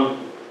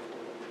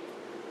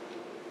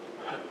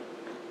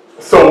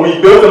so we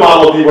built a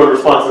model of V1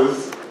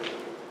 responses,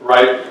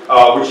 right,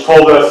 which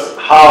told us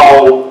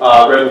how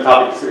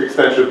random-topic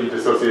extent should be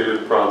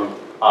dissociated from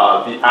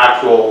the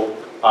actual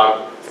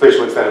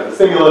spatial extent of the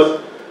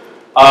stimulus.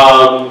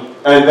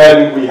 And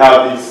then we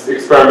have these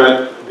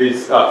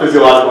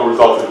physiological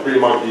results in 3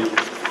 monkeys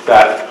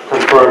that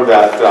confirm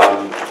that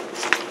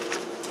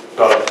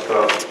the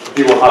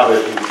V1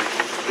 population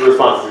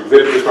responses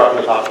exhibit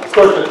disruption topic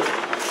distortion.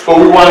 But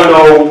we want to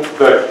know,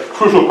 the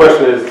crucial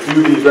question is,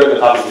 do these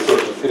retinatopic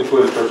distortions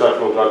influence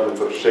perceptual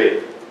judgments of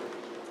shape?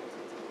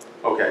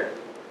 Okay.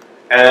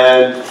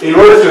 And in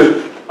order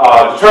to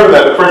determine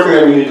that, the first thing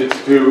that we needed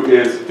to do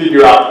is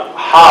figure out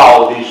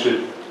how these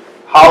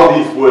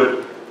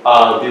would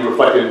be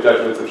reflected in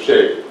judgments of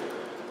shape.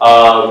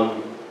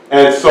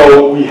 And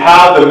so we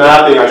have the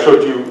mapping, I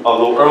showed you a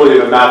little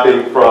earlier, the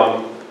mapping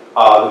from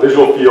the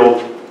visual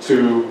field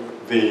to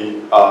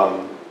the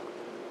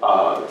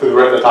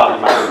retinatopic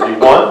mapping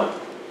V1.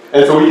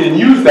 And so we can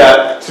use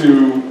that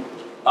to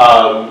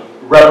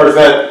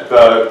represent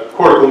the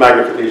cortical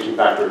magnification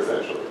factor,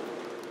 essentially.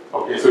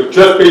 Okay, so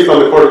just based on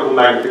the cortical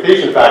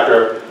magnification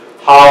factor,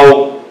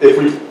 how, if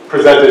we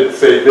presented,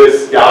 say,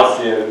 this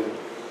Gaussian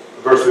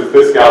versus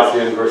this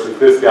Gaussian versus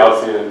this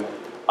Gaussian,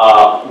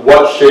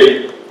 what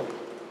shape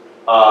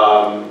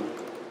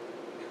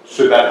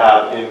should that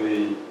have in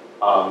the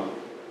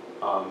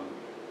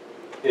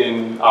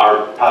in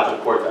our patch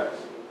of cortex?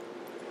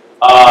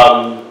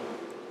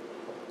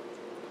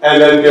 And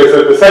then there's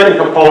the second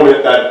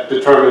component that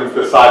determines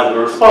the size of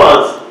the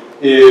response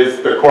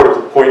is the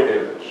cortical point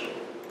image,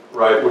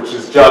 right? Which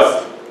is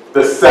just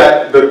the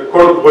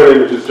cortical point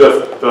image is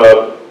just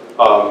the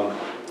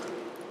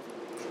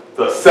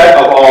set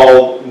of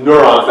all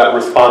neurons that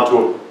respond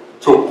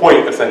to a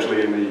point,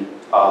 essentially, in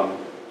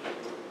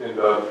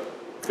the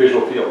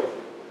visual field.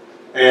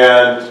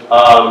 And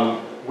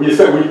we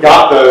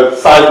got the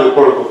size of the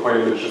cortical point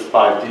image just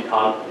by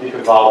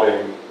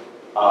deconvolving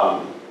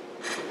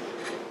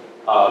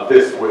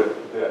this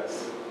with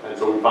this. And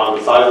so we found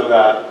the size of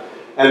that.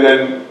 And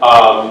then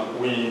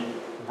we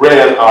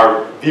ran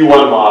our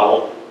V1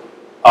 model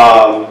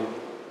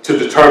to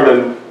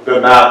determine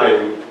the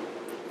mapping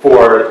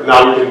for,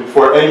 now we can,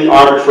 for any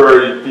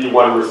arbitrary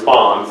V1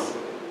 response,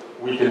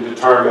 we can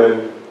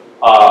determine,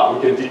 we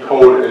can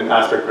decode an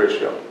aspect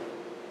ratio,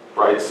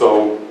 right?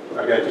 So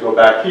again, to go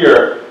back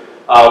here,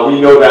 we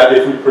know that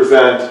if we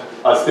present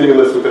a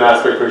stimulus with an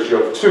aspect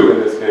ratio of 2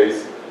 in this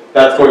case,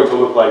 that's going to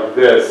look like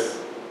this.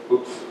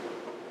 Oops.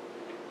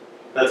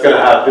 that's going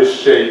to have this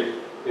shape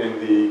in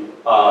the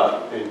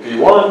in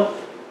B1.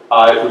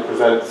 If we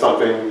present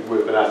something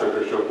with an aspect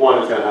ratio of 1,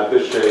 it's going to have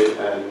this shape.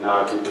 And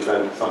now if we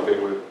present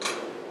something with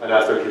an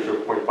aspect ratio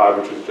of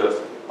 0.5, which is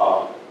just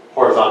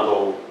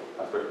horizontal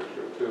aspect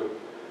ratio of 2,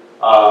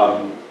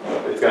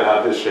 it's going to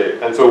have this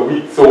shape. And so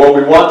what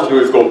we want to do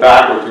is go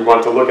backwards. We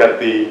want to look at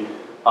the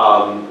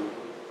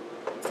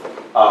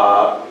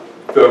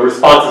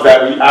responses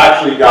that we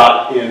actually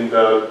got in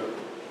the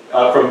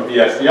from the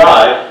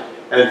SDI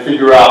and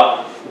figure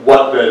out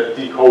what the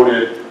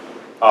decoded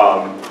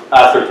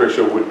aspect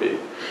ratio would be.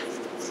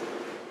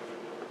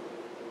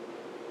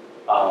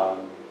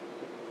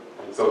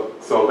 And so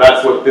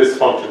that's what this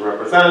function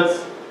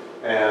represents.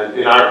 And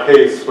in our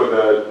case, for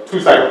the 2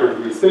 cycle per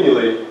degree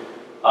stimuli,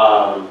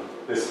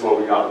 this is what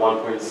we got: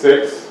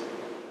 1.6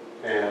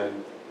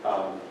 and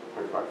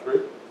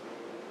 0.53.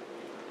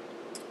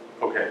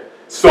 Okay.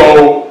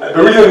 So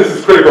the reason this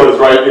is critical is,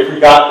 right, if we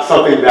got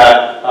something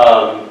that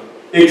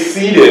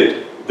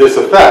exceeded this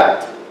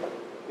effect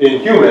in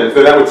humans,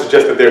 then that would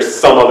suggest that there's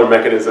some other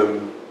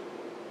mechanism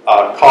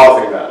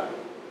causing that.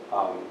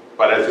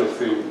 But as you'll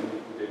see, we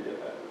didn't get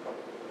that.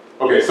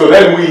 Okay, so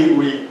then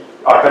we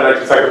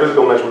conducted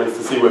psychophysical measurements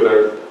to see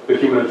whether the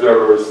human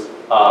observers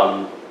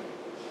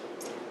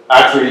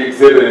actually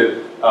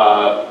exhibited,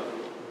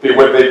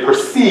 whether they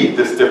perceived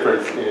this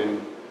difference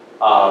in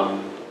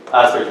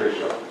aspect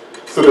ratio.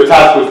 So the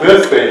task was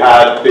this: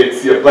 they'd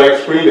see a blank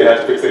screen, they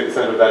had to fixate the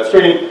center of that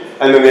screen,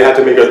 and then they had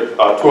to make a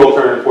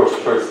 2-alternative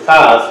forced choice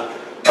task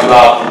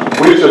about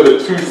which of the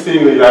 2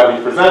 stimuli that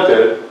we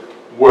presented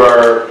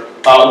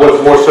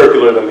was more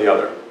circular than the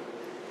other.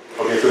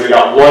 Okay, so they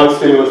got one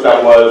stimulus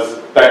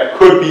that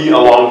could be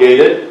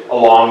elongated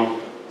along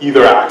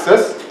either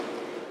axis,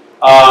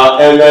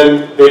 and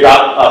then they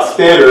got a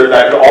standard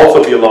that could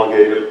also be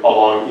elongated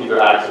along either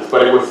axis.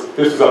 But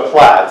this was a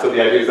plaid, so the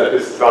idea is that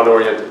this is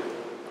unoriented.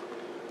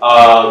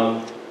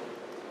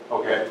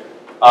 Okay.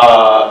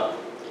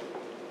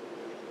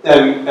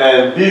 And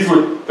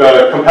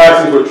the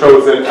comparisons were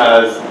chosen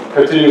as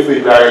continuously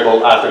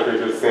variable aspect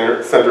ratios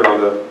centered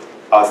on the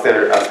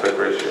standard aspect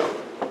ratio.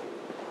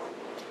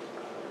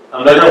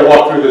 I'm not going to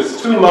walk through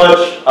this too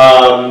much.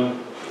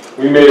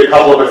 We made a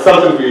couple of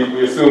assumptions.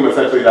 We assume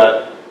essentially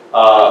that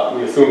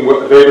we assume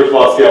Weber's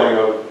law scaling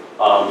of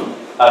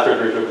aspect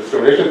ratio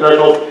discrimination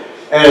thresholds.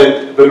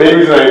 And the main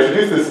reason I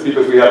introduced this is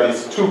because we have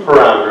these 2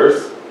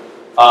 parameters.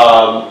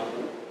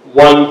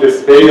 One,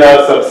 this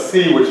beta sub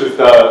c, which is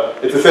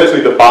it's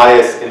essentially the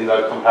bias in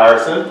the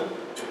comparison,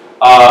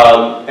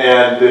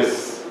 and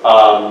this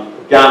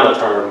gamma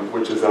term,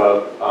 which is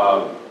an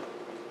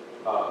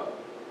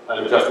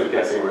adjusted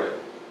guessing rate.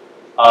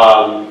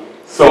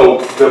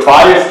 So the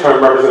bias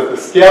term represents the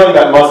scaling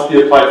that must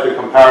be applied to the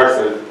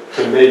comparison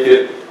to make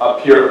it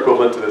appear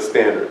equivalent to the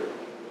standard.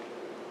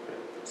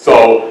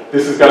 So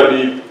this is going to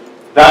be,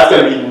 that's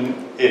going to be,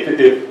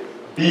 if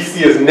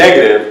BC is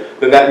negative,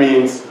 then that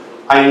means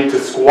I need to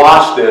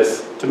squash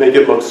this to make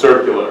it look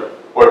circular,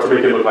 or to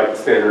make it look like the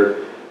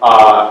standard.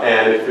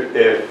 And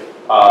if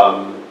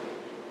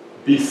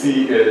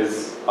BC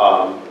is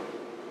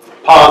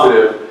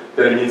positive,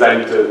 then it means I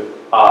need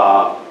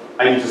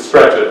to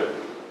stretch it.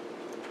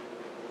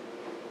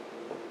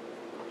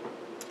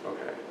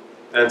 Okay.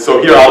 And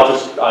so here I'll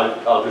just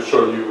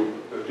show you.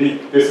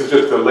 This is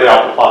just to lay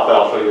out the plot that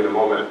I'll show you in a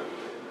moment.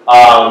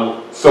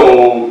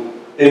 So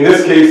in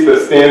this case, the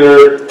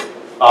standard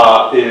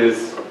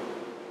is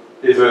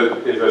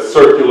a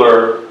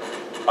circular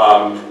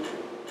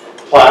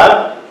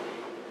plaid,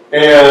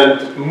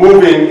 and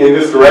moving in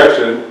this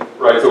direction,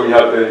 right? So we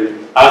have the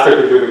aspect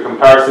ratio of the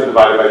comparison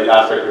divided by the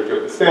aspect ratio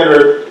of the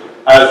standard.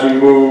 As we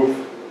move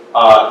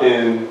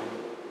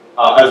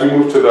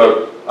to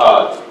the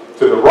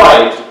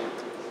right,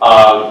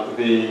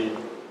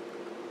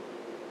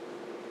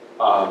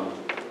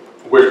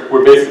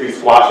 we're basically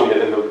squashing it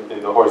in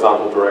the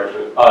horizontal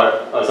direction.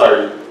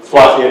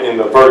 Squashing it in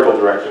the vertical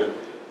direction.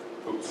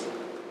 Oops.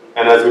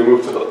 And as we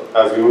move to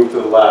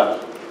the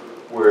left,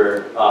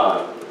 we're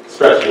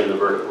stretching in the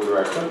vertical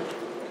direction.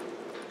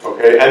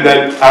 Okay, and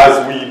then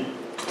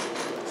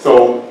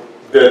so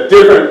the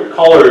different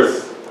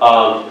colors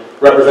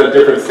represent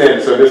different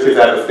standards. So in this case,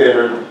 I have a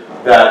standard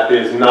that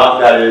is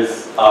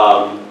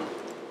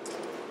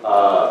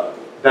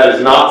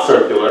not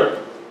circular.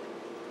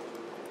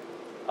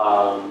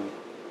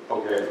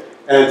 Okay,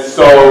 and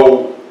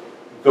so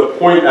the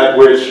point at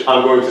which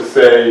I'm going to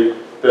say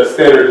the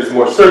standard is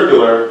more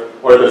circular,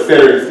 or the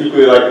standard is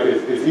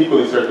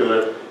equally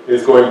circular,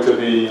 is going to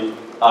be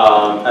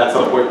at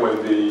some point when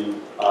the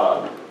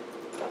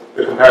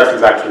comparison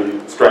is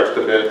actually stretched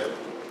a bit.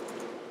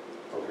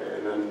 Okay,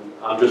 and then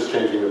I'm just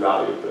changing the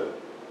value of the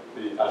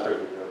aspect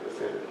ratio of the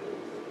standard.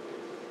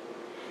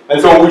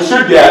 And so what we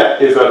should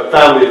get is a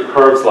family of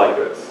curves like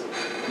this.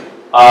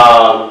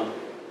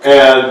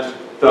 And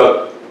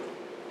the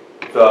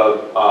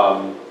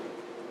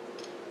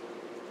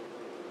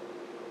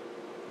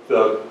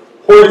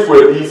points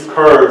where these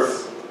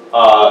curves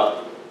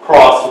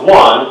cross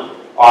 1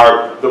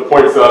 are the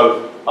points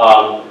of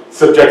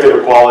subjective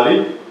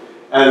equality,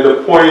 and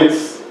the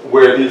points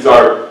where these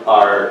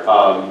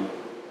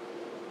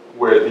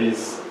where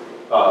these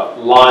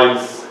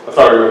lines,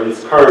 where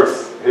these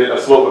curves hit a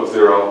slope of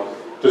 0,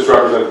 just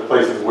represents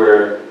places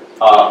where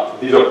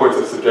these are points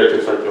of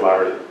subjective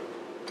circularity.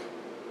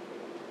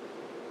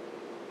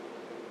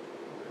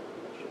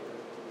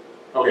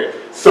 Okay,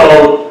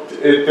 so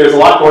there's a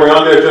lot going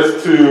on there.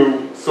 Just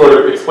to sort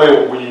of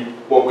explain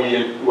what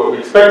we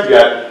expect to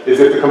get is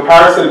if the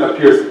comparison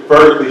appears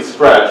vertically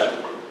stretched,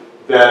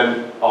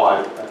 then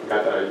I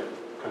forgot that I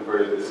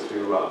converted this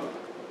to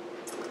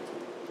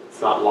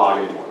it's not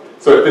log anymore.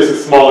 So if this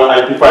is smaller,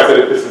 before I said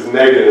if this is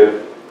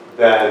negative,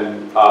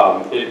 then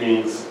it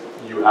means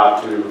you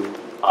have to.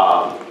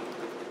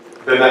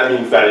 Then that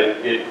means that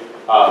it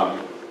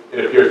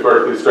appears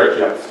vertically stretched.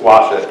 You have to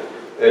squash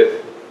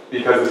it.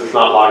 Because this is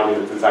not log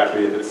units, it's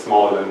actually if it's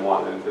smaller than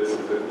 1, and this is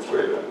if it's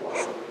greater than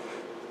 1.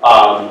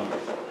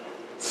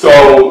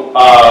 So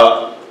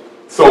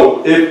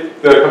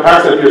if the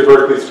comparison appears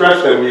vertically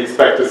stretched, then we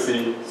expect to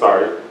see,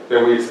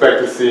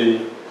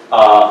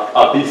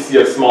 a BC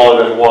of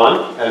smaller than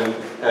 1, and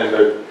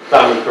the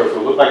family curves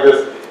will look like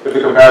this. If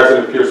the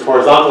comparison appears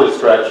horizontally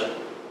stretched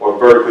or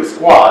vertically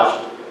squashed,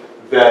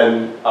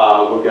 then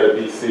we'll get a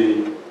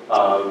BC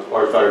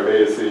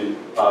beta C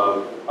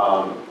of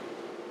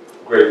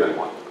greater than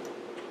 1.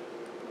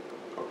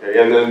 Okay,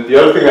 and then the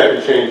other thing that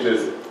can change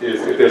is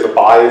if there's a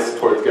bias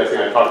towards guessing.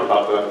 I talked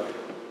about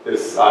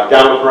this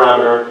gamma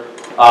parameter.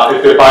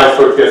 If they're biased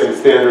towards guessing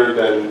standard,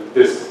 then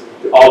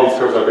all these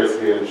curves are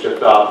basically going to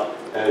shift up,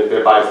 and if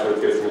they're biased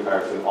towards guessing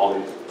comparison, all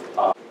these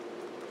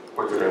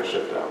points are going to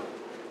shift down.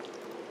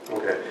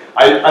 Okay,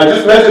 I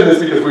just mentioned this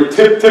because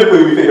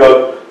typically we think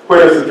of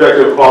Koenderink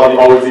subjective equality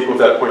always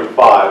equals at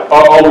 0.5,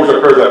 always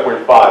occurs at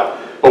 0.5.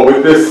 But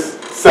with this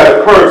set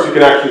of curves, you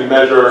can actually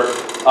measure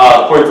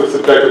points of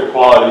subjective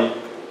equality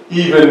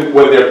even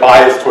when they're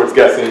biased towards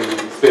guessing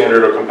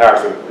standard or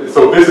comparison.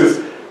 So this is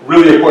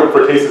really important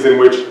for cases in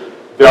which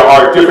there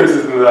are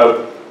differences in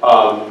the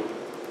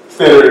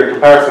standard and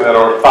comparison that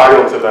are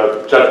orthogonal to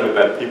the judgment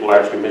that people are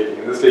actually making.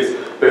 In this case,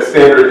 the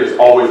standard is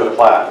always a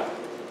plaid.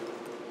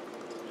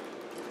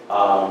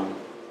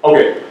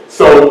 Okay,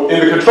 so in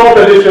the control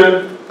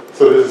condition,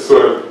 so this is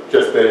sort of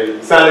just a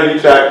sanity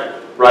check,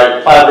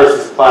 right? Plaid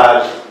versus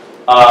plaid.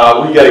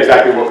 We get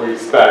exactly what we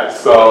expect.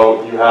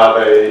 So you have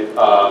a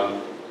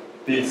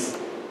BC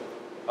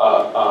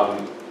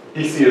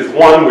is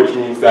 1, which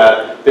means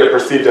that they're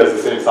perceived as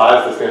the same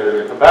size, the standard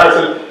and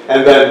comparison.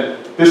 And then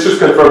this just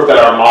confirms that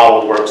our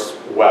model works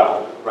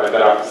well, right?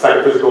 That our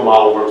psychophysical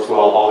model works well.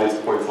 All these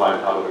points line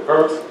out of the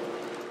curves.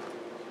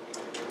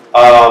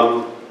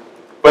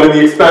 But in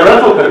the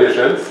experimental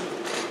conditions,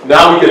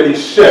 now we get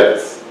these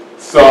shifts.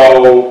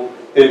 So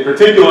in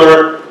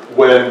particular,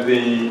 when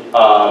the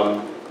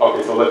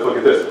okay, so let's look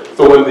at this.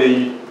 So when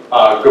the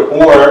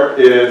Gabor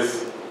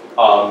is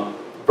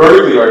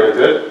vertically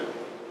oriented,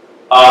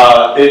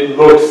 it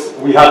looks,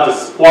 we have to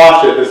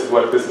squash it. This is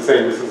what this is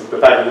saying. This is the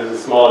fact that this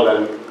is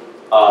smaller than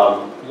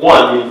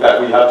 1 means that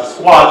we have to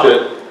squash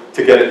it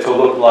to get it to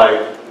look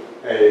like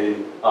the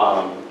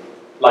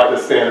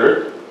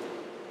standard.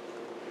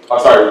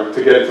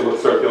 To get it to look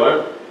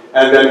circular.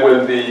 And then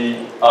when the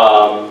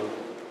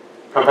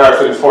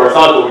comparison is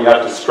horizontal, we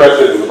have to stretch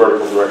it in the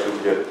vertical direction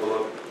to get it to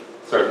look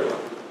circular.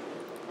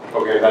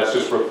 Okay, that's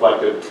just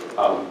reflected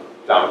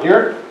down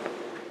here.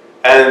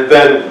 And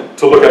then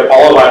to look at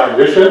all of our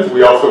conditions, we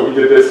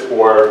did this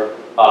for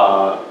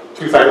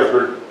 2 cycles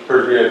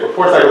per degree and for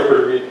 4 cycles per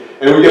degree,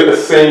 and we get the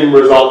same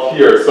result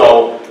here.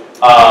 So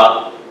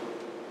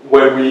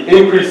when we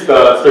increase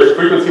the spatial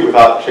frequency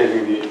without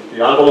changing the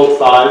envelope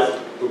size,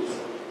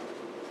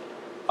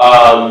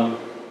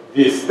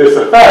 this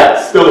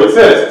effect still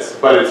exists,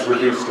 but it's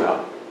reduced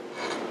now.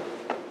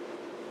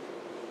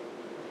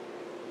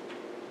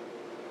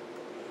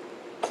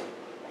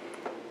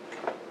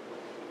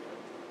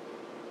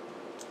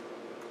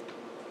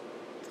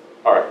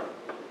 All right,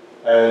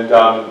 and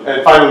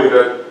finally,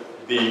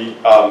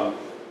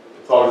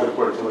 it's always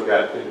important to look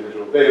at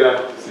individual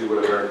data to see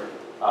whether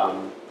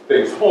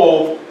things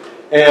hold.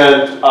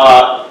 And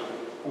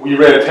we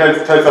ran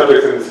 10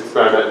 subjects in this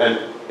experiment, and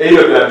 8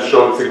 of them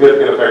showed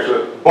significant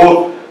affection,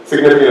 both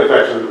significant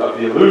affections of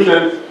the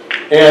illusion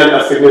and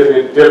a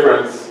significant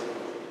difference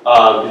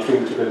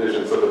between the 2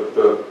 conditions.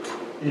 So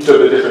each of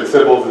the different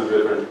symbols is a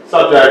different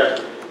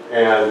subject,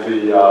 and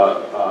the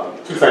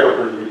 2 cycle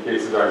per degree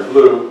cases are in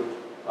blue,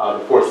 the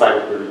 4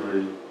 cycle per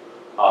degree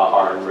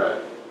are in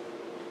red.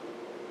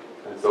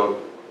 And so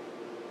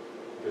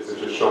this is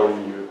just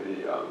showing you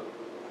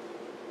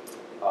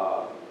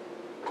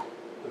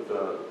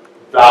the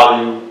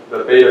value,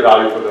 the beta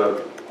value for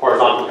the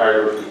horizontal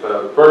carrier versus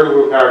the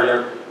vertical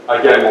carrier.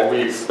 Again, what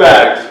we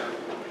expect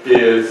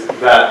is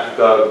that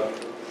the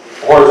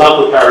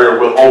horizontal carrier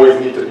will always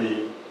need to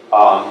be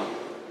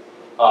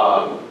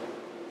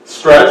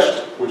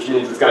stretched, which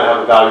means it's going to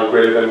have a value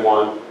greater than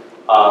 1,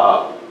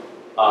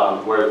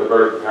 whereas the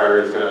vertical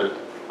carrier is going to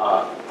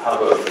have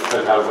a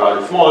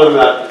value smaller than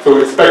that. So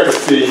we expect to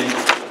see,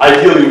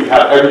 ideally, we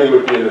have everything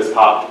would be in this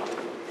top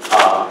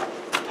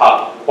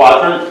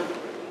quadrant.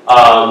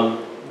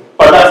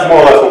 but that's more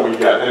or less what we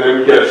get. And then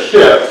we get a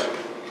shift.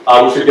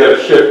 We should get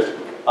a shift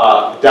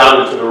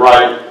down and to the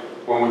right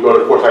when we go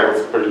to 4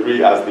 cycles per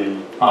degree as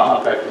the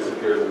effect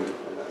disappears, and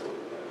that's what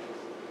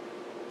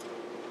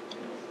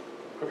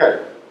we get.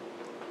 Okay.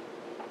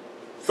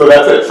 So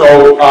that's it.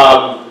 So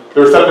the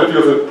receptive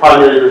fields of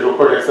primary visual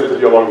cortex tend to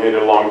be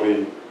elongated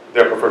along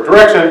their preferred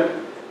direction.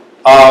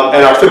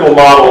 And our simple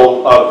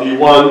model of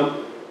V1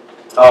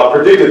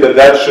 predicted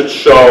that should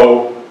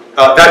show,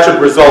 that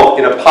should result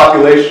in a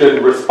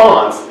population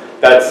response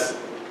that's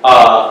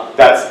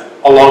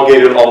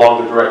elongated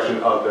along the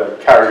direction of the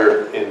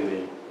carrier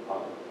in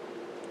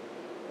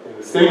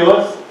the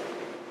stimulus.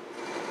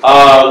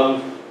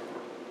 The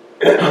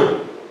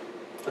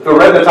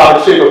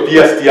retinotopic shape of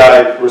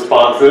VSDI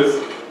responses,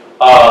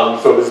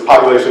 so this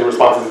population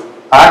responses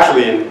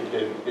actually in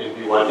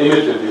V1,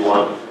 imaged in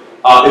V1,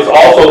 is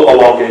also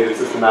elongated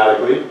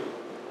systematically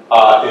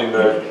in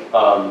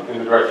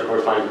the direction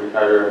corresponding to the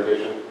carrier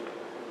orientation.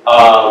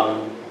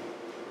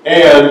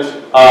 And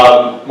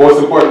most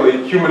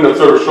importantly, human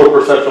observers show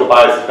perceptual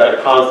biases that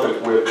are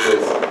constant with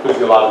this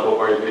physiological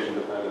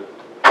orientation-dependent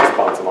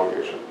response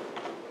elongation.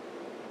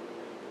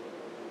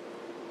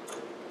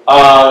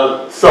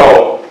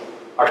 So,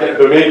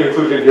 the main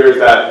conclusion here is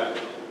that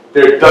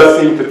there does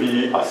seem to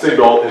be a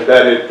signal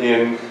embedded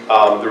in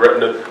the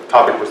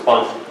retinotopic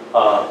response,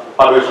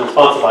 population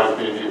response lines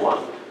being V1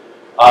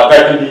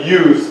 that can be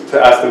used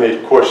to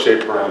estimate course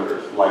shape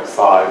parameters like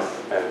size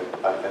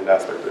and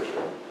aspect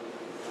ratio.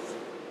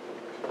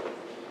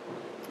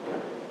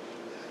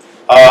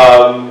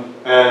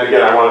 And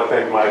again, I want to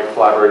thank my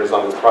collaborators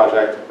on this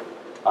project,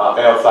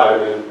 A.L.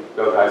 Simon,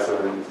 Bill Geisler,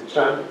 and Yuzi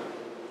Chen,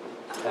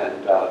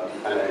 and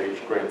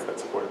NIH grants that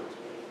support it.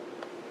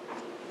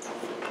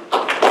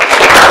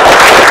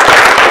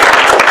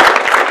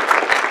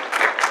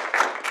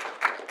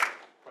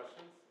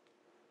 Questions?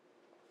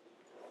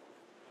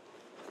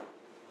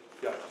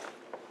 Yeah.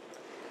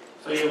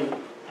 So you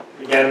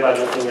began by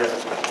looking at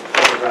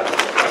photographic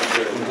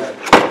structure.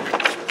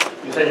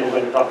 You said you were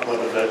going to talk about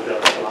the Rutgers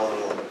and Salama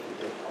one.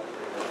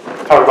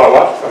 Talk about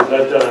what? The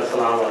Rutgers and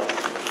Salama,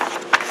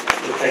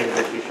 the things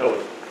that you showed.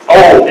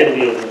 Oh!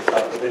 Pinwheels and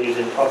stuff, but then you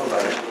didn't talk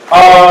about it.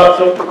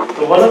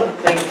 So one of the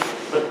things,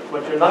 but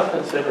what you're not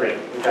considering,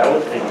 which I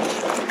would think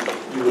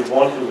you would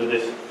want to with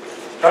this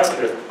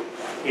structure,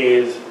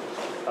 is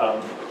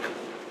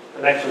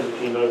connections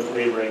between those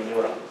neighboring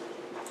neurons,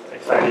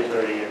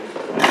 excitatory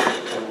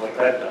and what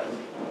that does.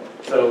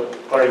 So,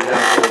 for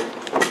example,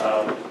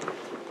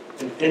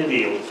 in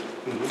pinwheels,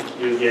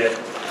 you get,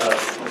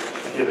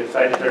 if you have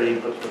excitatory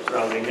inputs from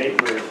surrounding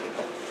neighbors,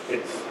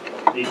 it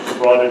leads to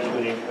broader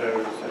tuning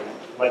curves and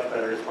much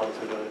better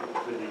responsibility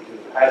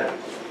to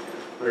patterns.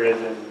 Whereas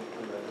in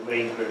the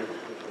domain curve,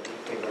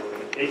 which is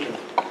orientation,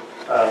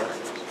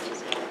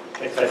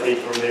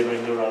 excitation from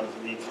neighboring neurons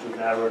leads to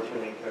narrower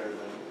tuning curves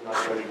and not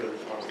very good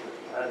response to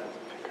patterns.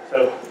 So,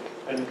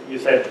 and you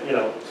said,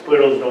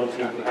 squirrels don't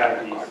seem to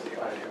have these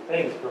kinds of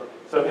things.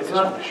 So it's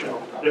not a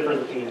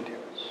difference between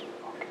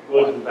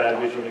good and bad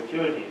visual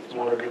acuity. It's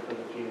more a difference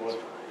between what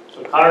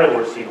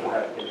carnivores seem to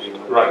have in the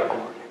right.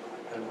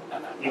 And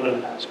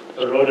even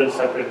the rodents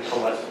separated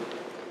from us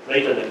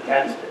later than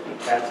cats did.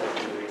 Cats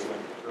actually when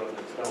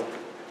rodents don't.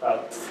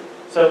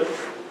 So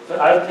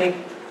I would think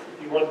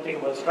if you want to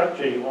think about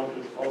structure, you want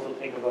to also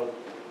think about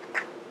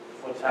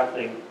what's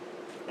happening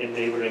in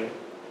neighboring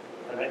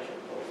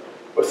connections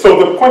also. So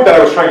the point that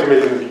I was trying to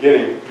make in the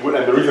beginning,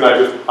 and the reason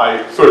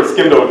I sort of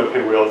skimmed over the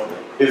pinwheels,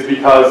 is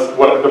because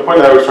the point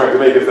that I was trying to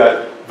make is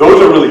that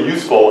those are really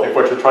useful if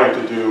what you're trying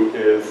to do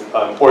is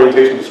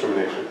orientation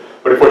discrimination.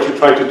 But if what you're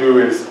trying to do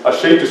is a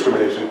shape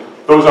discrimination,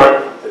 those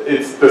aren't,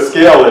 the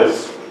scale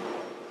is,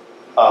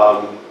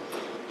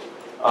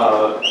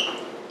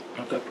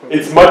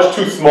 it's much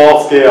too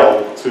small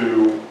scale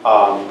to,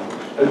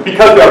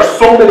 because there are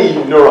so many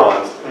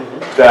neurons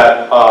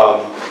that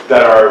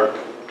are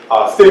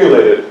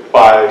stimulated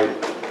by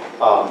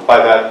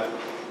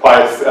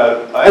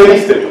any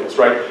stimulus,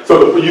 right?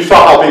 So you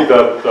saw how big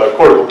the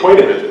cortical point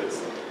image is.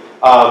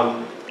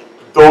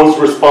 Those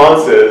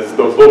responses,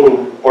 those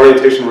local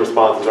orientation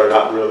responses are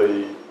not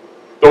really,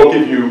 don't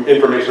give you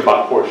information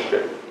about course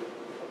shape.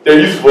 They're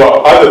useful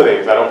for other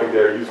things. I don't think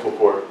they're useful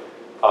for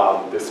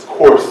this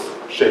course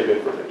shape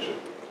information.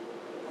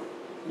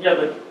 Yeah,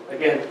 but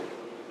again,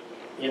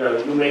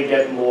 you may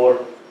get more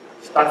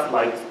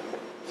stuff-like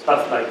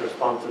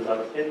responses out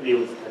of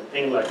pinwheels and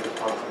thing-like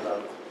responses out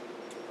of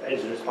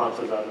edge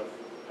responses out of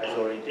as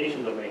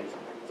orientation domains.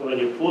 So when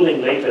you're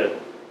pooling later,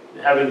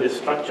 having this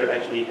structure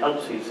actually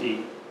helps you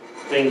see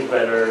things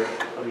better,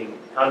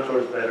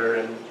 contours better,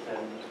 and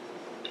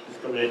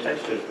discriminate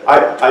textures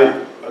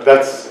better.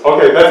 That's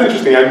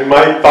interesting.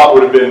 My thought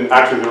would have been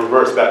actually the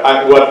reverse. That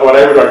what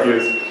I would argue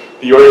is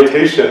the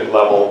orientation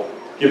level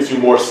gives you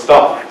more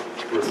stuff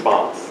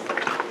response.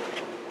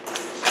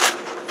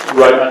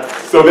 Right.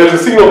 So there's a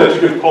signal that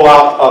you can pull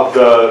out of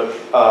the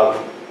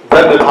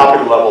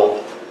retinotopic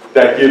level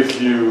that gives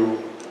you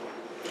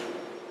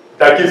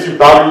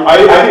boundary. I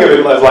think of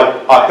it as like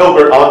a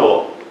Hilbert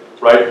envelope,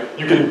 right?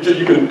 You can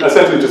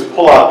essentially just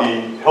pull out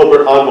the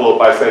Hilbert envelope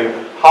by saying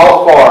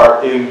how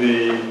far in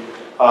the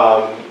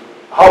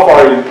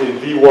in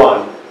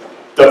V1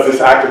 does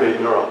this activate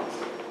neurons?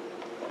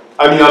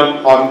 I mean,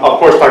 I'm of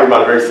course talking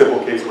about a very simple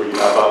case where you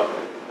have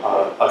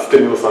a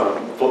stimulus on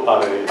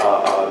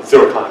a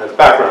zero context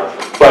background,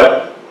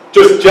 but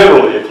just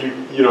generally, if you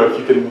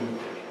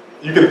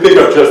can think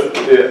of just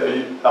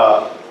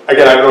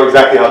again, I don't know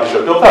exactly how these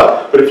are built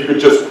up, but if you could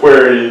just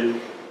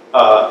query,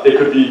 it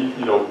could be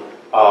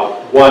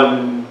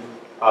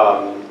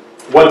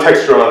one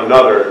texture on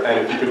another, and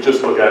if you could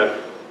just look at,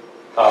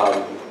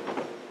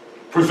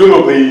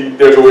 presumably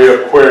there's a way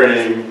of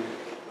querying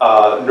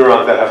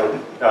neurons that have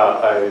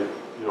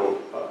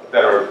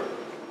that are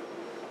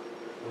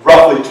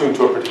roughly tuned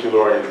to a particular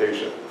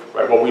orientation,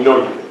 right? Well, we know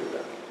you can do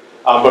that,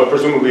 but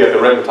presumably at the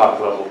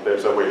retinotopic level,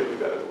 there's a way to do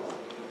that as well.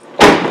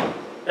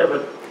 Yeah,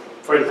 but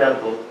for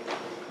example,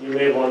 you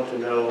may want to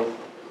know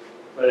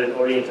whether an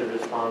oriented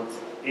response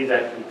is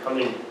actually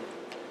coming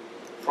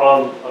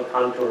from a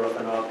contour of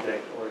an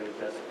object or is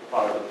just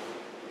part of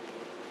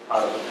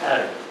a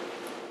pattern.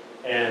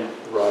 And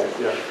right,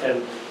 yeah.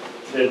 And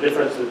the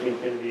difference between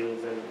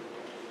pinwheels and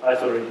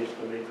iso-orientation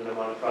domains and the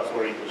amount of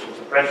cross-orientation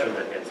suppression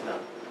that gets done.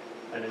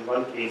 And in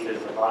one case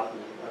there's a lot, in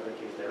the other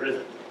case there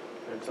isn't.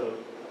 And so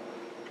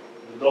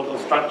the local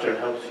structure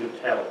helps you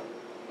tell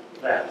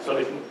that. So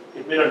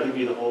it may not give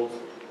you the whole,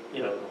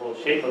 the whole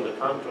shape of the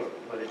contour,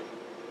 but it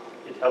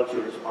helps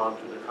you respond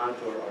to the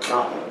contour or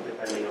not,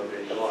 depending on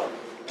where you are.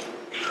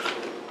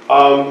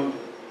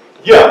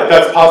 Yeah,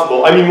 that's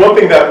possible. I mean, one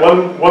thing that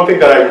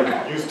I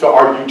would use to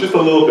argue just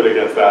a little bit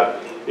against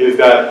that is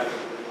that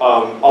a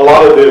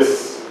lot of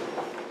this.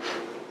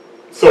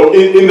 So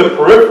in the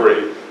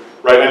periphery,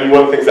 right? I mean,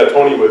 one of the things that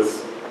Tony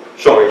was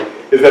showing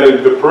is that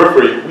in the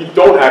periphery, we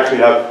don't actually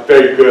have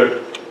very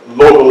good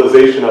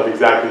localization of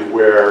exactly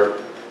where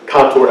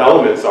contour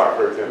elements are.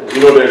 For example,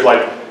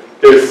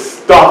 there's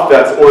stuff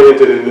that's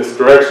oriented in this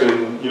direction,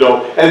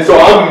 and so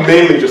I'm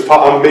mainly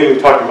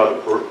talking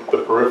about the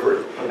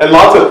periphery, and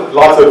lots of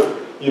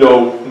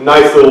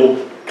nice little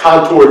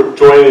contour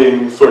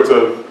joining sorts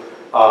of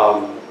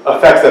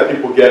effects that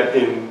people get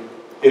in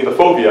the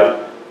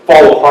fovea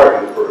fall apart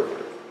in the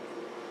periphery.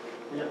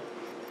 Yeah,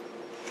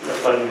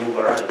 that's why we move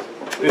our eyes.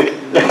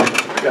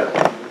 Yeah.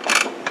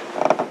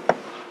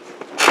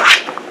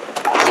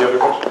 Any other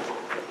questions?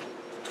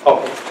 Oh,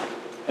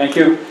 thank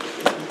you.